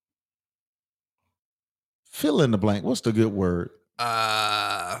 utter, fill in the blank. What's the good word?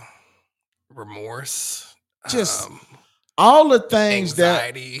 Remorse. Just all the things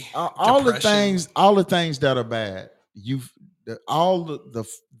anxiety, all the depression. things that are bad. All the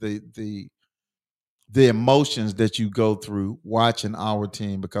emotions that you go through watching our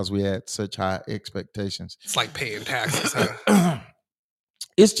team, because we had such high expectations. It's like paying taxes, huh?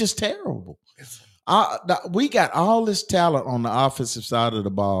 It's just terrible. We got all this talent on the offensive side of the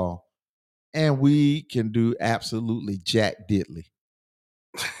ball, and we can do absolutely jack diddly.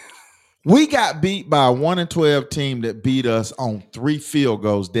 We got beat by a 1-12 team that beat us on 3 field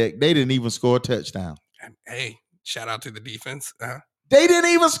goals, Dick. They didn't even score a touchdown. Hey, shout out to the defense. They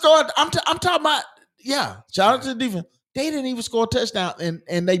didn't even score. I'm talking about, shout out to the defense. They didn't even score a touchdown,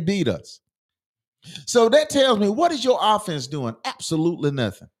 and they beat us. So that tells me, what is your offense doing? Absolutely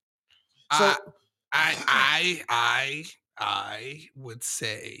nothing. So I would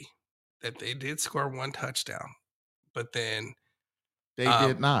say that they did score 1 touchdown, but then they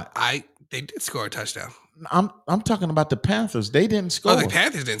did not. They did score a touchdown. I'm talking about the Panthers. They didn't score. Oh, the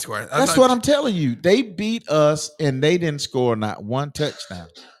Panthers didn't score. That's what I'm telling you. They beat us, and they didn't score not 1 touchdown.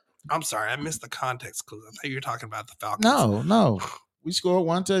 I'm sorry, I missed the context clue. I thought you were talking about the Falcons. No. We scored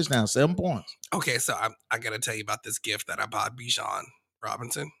 1 touchdown, 7 points. Okay, so I got to tell you about this gift that I bought Bijan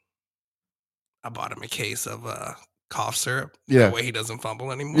Robinson. I bought him a case of cough syrup. Yeah. That way he doesn't fumble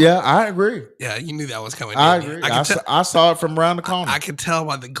anymore. Yeah, I agree. Yeah, you knew that was coming. I agree. I saw it from around the corner. I could tell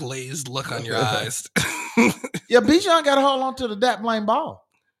by the glazed look on your eyes. Yeah, Bijan got to hold on to the that blame ball.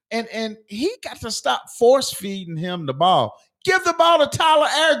 And he got to stop force feeding him the ball. Give the ball to Tyler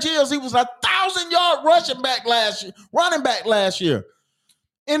Argills. He was 1,000-yard running back last year.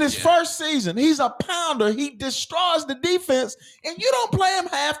 In his first season, he's a pounder. He destroys the defense, and you don't play him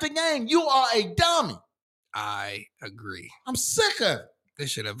half the game. You are a dummy. I agree. I'm sick of it. They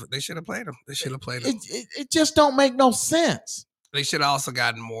should have played him. They should have played him. It just don't make no sense. They should have also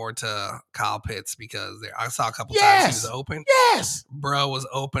gotten more to Kyle Pitts, because I saw a couple times he was open. Yes. Bro was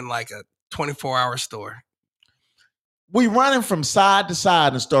open like a 24-hour store. We running from side to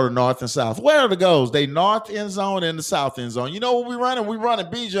side instead of north and south. Where are the goals? They north end zone and the south end zone. You know what we running? We running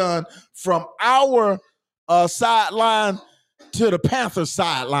Bijan from our sideline to the Panthers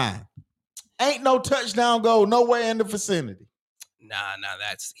sideline. Ain't no touchdown goal nowhere in the vicinity. Nah,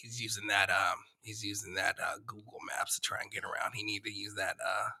 he's using that Google Maps to try and get around. He need to use that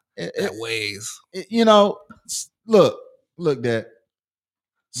Waze. Look, Dad.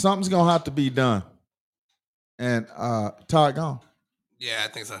 Something's gonna have to be done. And Todd gone. Yeah, I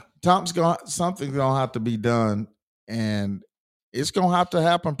think so. Something's gonna have to be done, and it's gonna have to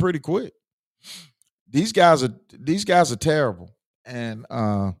happen pretty quick. These guys are terrible, and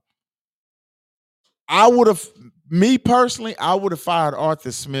I would have fired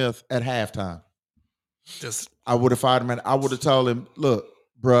Arthur Smith at halftime. I would have fired him. I would have told him, "Look,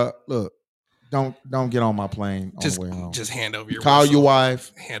 bruh, don't get on my plane on the way home. Just hand over your call whistle. your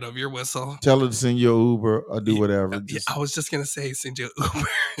wife. Hand over your whistle. Tell her to send you an Uber or do whatever." I was just gonna say send you an Uber.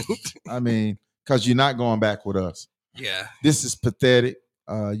 I mean, because you're not going back with us. Yeah, this is pathetic.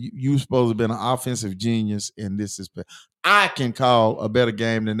 You supposed to have been an offensive genius, and this is. I can call a better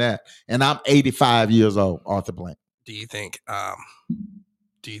game than that, and I'm 85 years old. Arthur Blank. Do you think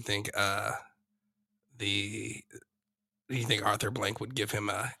Arthur Blank would give him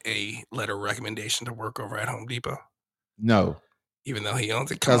a letter of recommendation to work over at Home Depot? No. Even though he owns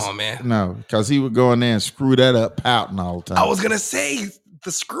it? Come on, man. No, because he would go in there and screw that up pouting all the time. I was going to say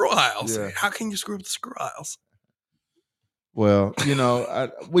the screw aisles. Yeah. How can you screw up the screw aisles? Well,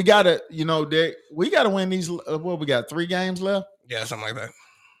 we got to, Dick, we got to win these. We got 3 games left? Yeah, something like that.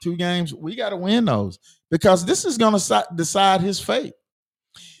 2 games. We got to win those because this is going to decide his fate.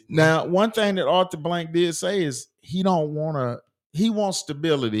 Now, one thing that Arthur Blank did say is he wants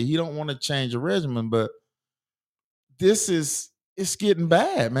stability. He don't want to change a regimen, but it's getting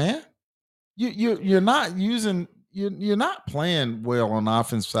bad, man. You're not using you're not playing well on the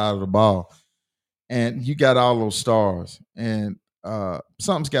offensive side of the ball, and you got all those stars, and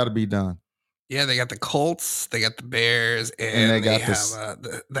something's got to be done. Yeah, they got the Colts, they got the Bears, and they they got have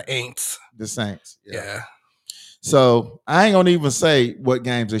the Aints. The Saints. Yeah. So I ain't gonna even say what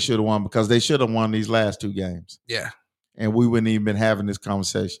games they should have won, because they should have won these last 2 games. Yeah. And we wouldn't even been having this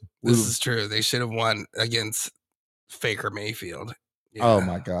conversation. This is true. They should have won against Faker Mayfield. Yeah. Oh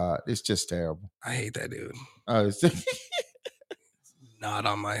my God, it's just terrible. I hate that dude. It's not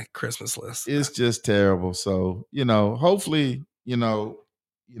on my Christmas list. It's just terrible. So hopefully, we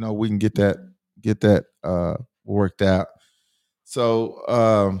can get that worked out.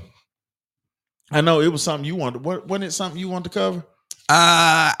 So I know it was something you wanted. Wasn't it something you wanted to cover?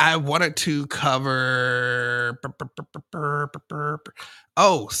 I wanted to cover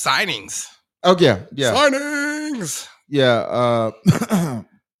signings. Oh yeah. Signings. Yeah.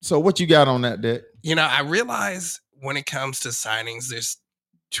 So what you got on that, Dick? I realize when it comes to signings, there's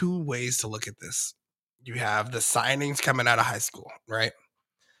 2 ways to look at this. You have the signings coming out of high school, right?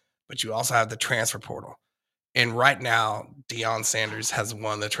 But you also have the transfer portal. And right now, Deion Sanders has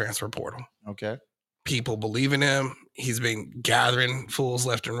won the transfer portal. Okay. People believe in him. He's been gathering fools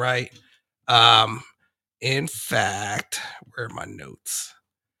left and right. In fact, where are my notes?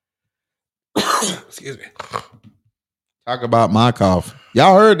 Excuse me. Talk about my cough.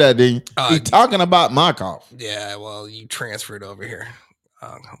 Y'all heard that, didn't you? He's talking about my cough. Yeah, well, you transferred over here.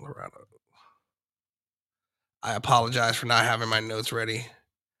 Colorado. I apologize for not having my notes ready.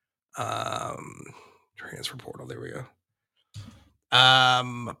 Transfer portal. There we go.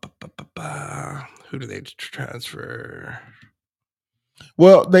 Who do they transfer?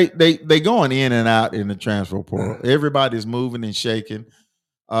 Well, they going in and out in the transfer portal. Everybody's moving and shaking.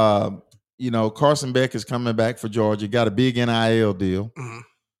 Carson Beck is coming back for Georgia. Got a big NIL deal.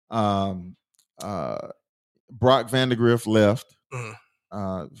 Mm-hmm. Brock Vandegrift left.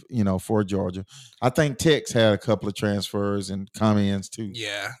 Mm-hmm. For Georgia. I think Tex had a couple of transfers and come-ins too.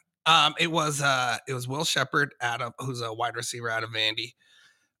 Yeah. It was Will Shepherd who's a wide receiver out of Vandy.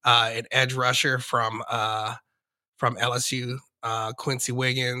 An edge rusher from LSU, Quincy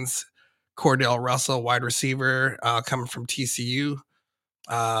Wiggins, Cordell Russell, wide receiver, coming from TCU.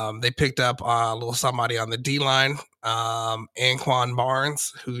 They picked up a little somebody on the D line, Anquan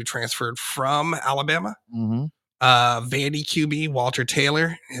Barnes, who transferred from Alabama. Mm-hmm. Vandy QB Walter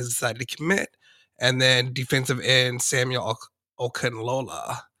Taylor has decided to commit, and then defensive end Samuel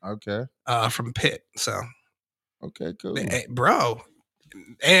Okunlola. Okay. From Pitt. So. Okay, cool, bro.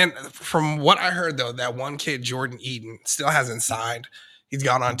 And from what I heard, though, that one kid, Jordan Eaton, still hasn't signed. He's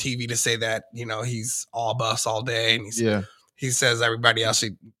gone on TV to say that, he's all buffs all day. And he says everybody else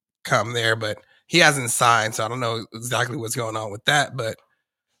should come there, but he hasn't signed. So I don't know exactly what's going on with that. But,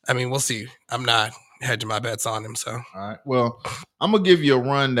 we'll see. I'm not hedging my bets on him. So, all right. Well, I'm going to give you a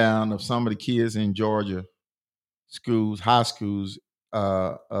rundown of some of the kids in Georgia high schools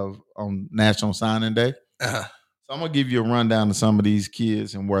on National Signing Day. Uh-huh. I'm going to give you a rundown of some of these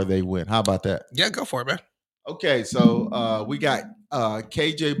kids and where they went. How about that? Yeah, go for it, man. Okay, so we got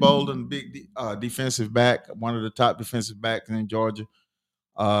KJ Bolden, big defensive back, one of the top defensive backs in Georgia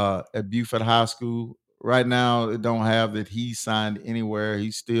at Buford High School. Right now, they don't have that he signed anywhere.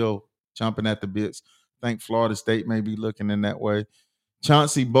 He's still jumping at the bits. I think Florida State may be looking in that way.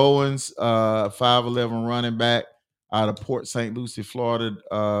 Chauncey Bowens, 5'11" running back out of Port St. Lucie,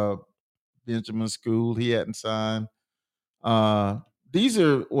 Florida, Benjamin School. He hadn't signed. These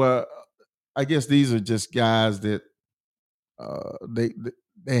are I guess these are just guys that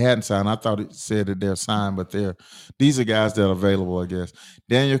they hadn't signed. I thought it said that they're signed, but these are guys that are available, I guess.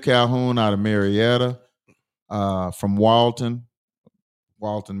 Daniel Calhoun out of Marietta, from Walton,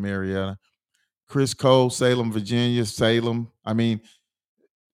 Marietta. Chris Cole, Salem, Virginia, Salem. I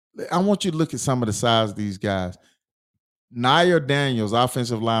want you to look at some of the size of these guys. Nair Daniels,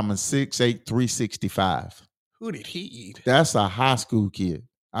 offensive lineman, 6'8", 365. Who did he eat? That's a high school kid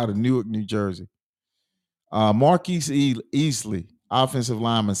out of Newark, New Jersey. Marquise Easley, offensive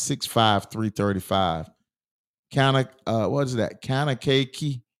lineman, 6'5", 335.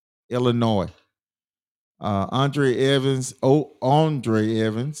 Kankakee, Illinois. Andre Evans,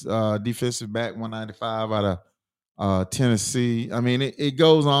 defensive back, 195 out of Tennessee. It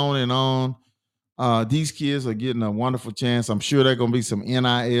goes on and on. These kids are getting a wonderful chance. I'm sure there are going to be some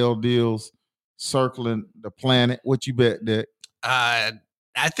NIL deals circling the planet. What you bet, Dick? I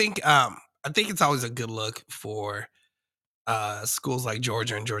think it's always a good look for schools like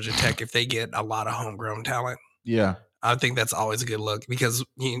Georgia and Georgia Tech if they get a lot of homegrown talent. Yeah. I think that's always a good look because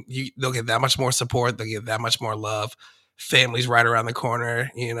they'll get that much more support. They'll get that much more love. Families right around the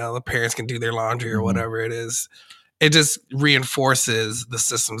corner. The parents can do their laundry or whatever it is. it just reinforces the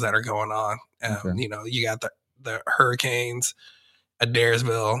systems that are going on. Okay. You know, you got the Hurricanes,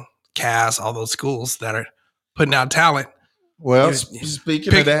 Adairsville, Cass, all those schools that are putting out talent. Well,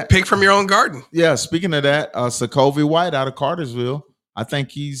 speaking of that, pick from your own garden. Yeah, speaking of that, Sokovia White out of Cartersville, I think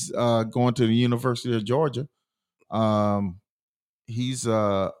he's going to the University of Georgia. He's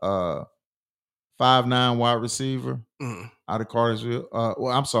a 5'9" wide receiver out of Cartersville. Well,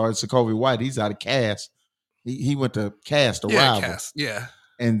 I'm sorry, Sokovia White. He's out of Cass. He went to Cass, the rival. Cass, yeah.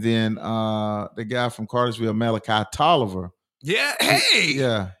 And then the guy from Cartersville, Malachi Tolliver.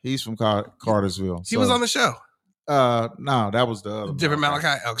 Yeah, he's from Cartersville. He was on the show. No, that was the other different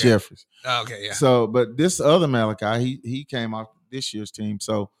Malachi. Okay, Jeffries. Oh, okay, yeah. So, but this other Malachi, he came off this year's team.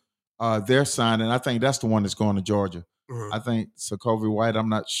 So they're signing. I think that's the one that's going to Georgia. I think Sokovia White. I'm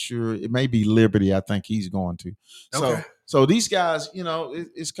not sure. It may be Liberty. I think he's going to. Okay. So these guys, you know,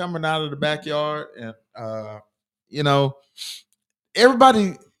 it's coming out of the backyard, and you know,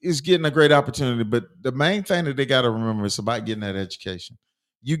 everybody is getting a great opportunity. But the main thing that they got to remember is about getting that education.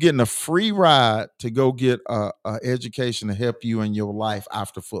 You getting a free ride to go get a education to help you in your life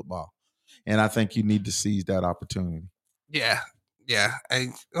after football, and I think you need to seize that opportunity. Yeah.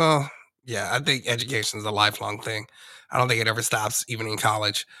 I think education is a lifelong thing. I don't think it ever stops, even in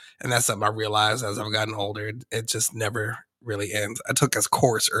college, and that's something I realized as I've gotten older. It just never really ends. I took a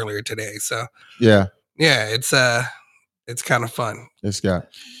course earlier today, so yeah, it's kind of fun. It's got.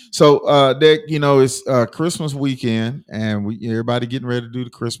 So, Dick, you know, it's Christmas weekend, and everybody getting ready to do the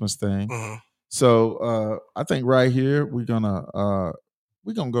Christmas thing. So, I think right here we're gonna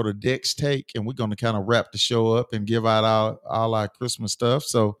go to Dick's take, and we're gonna kind of wrap the show up and give out all our Christmas stuff.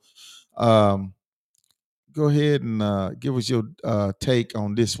 So, go ahead and give us your take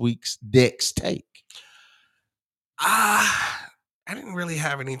on this week's Dick's take. I didn't really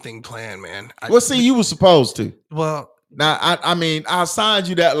have anything planned, man. You were supposed to. Well. Now, I mean, I assigned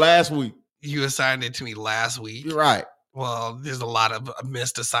you that last week. You assigned it to me last week. You're right. Well, there's a lot of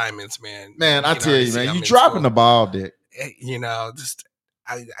missed assignments, man. Man, I tell you, man, you dropping the ball, Dick. You know, just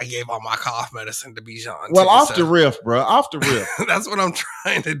I gave all my cough medicine to Bijan. Well, the riff, bro. Off the riff. That's what I'm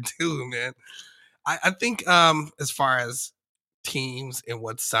trying to do, man. I think as far as teams and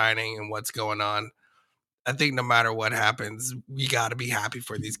what's signing and what's going on, I think no matter what happens, we got to be happy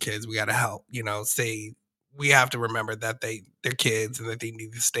for these kids. We got to help, you know, we have to remember that they're kids and that they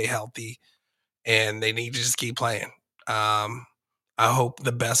need to stay healthy and they need to just keep playing. I hope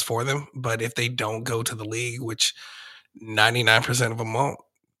the best for them, but if they don't go to the league, which 99% of them won't,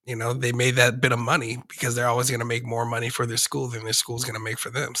 you know, they made that bit of money because they're always going to make more money for their school than their school's going to make for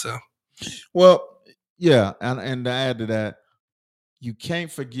them. So, well, yeah. And to add to that, you can't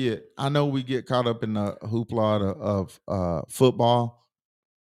forget, I know we get caught up in the hoopla of football.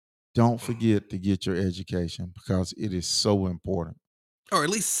 Don't forget to get your education because it is so important. Or at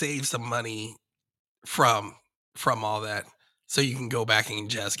least save some money from all that so you can go back and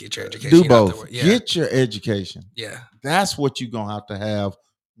just get your education. Do both. Get your education. Yeah. That's what you're going to have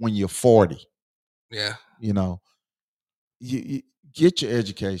when you're 40. Yeah. You know, you get your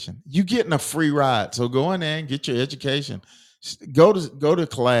education. You're getting a free ride. So go in there and get your education. Go to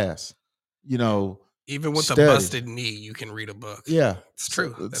class, you know. Even with a busted knee, you can read a book. Yeah, it's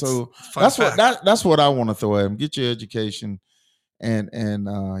true. That's what I want to throw at them. Get your education and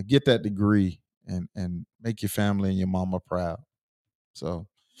get that degree and make your family and your mama proud. So,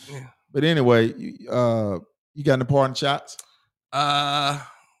 yeah. But anyway, you got any parting shots?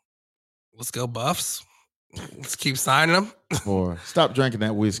 Let's go Buffs. Let's keep signing them. Boy, stop drinking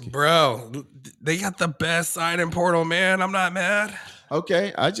that whiskey, bro. They got the best signing portal, man. I'm not mad.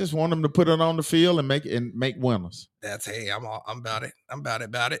 Okay, I just want them to put it on the field and make winners. I'm about it. I'm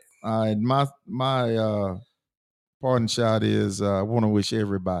about it. My parting shot is I want to wish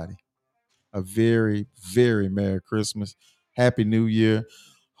everybody a very, very Merry Christmas, Happy New Year.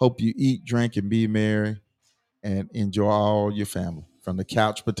 Hope you eat, drink, and be merry, and enjoy all your family. From the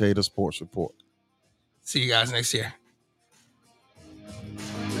Couch Potato Sports Report. See you guys next year.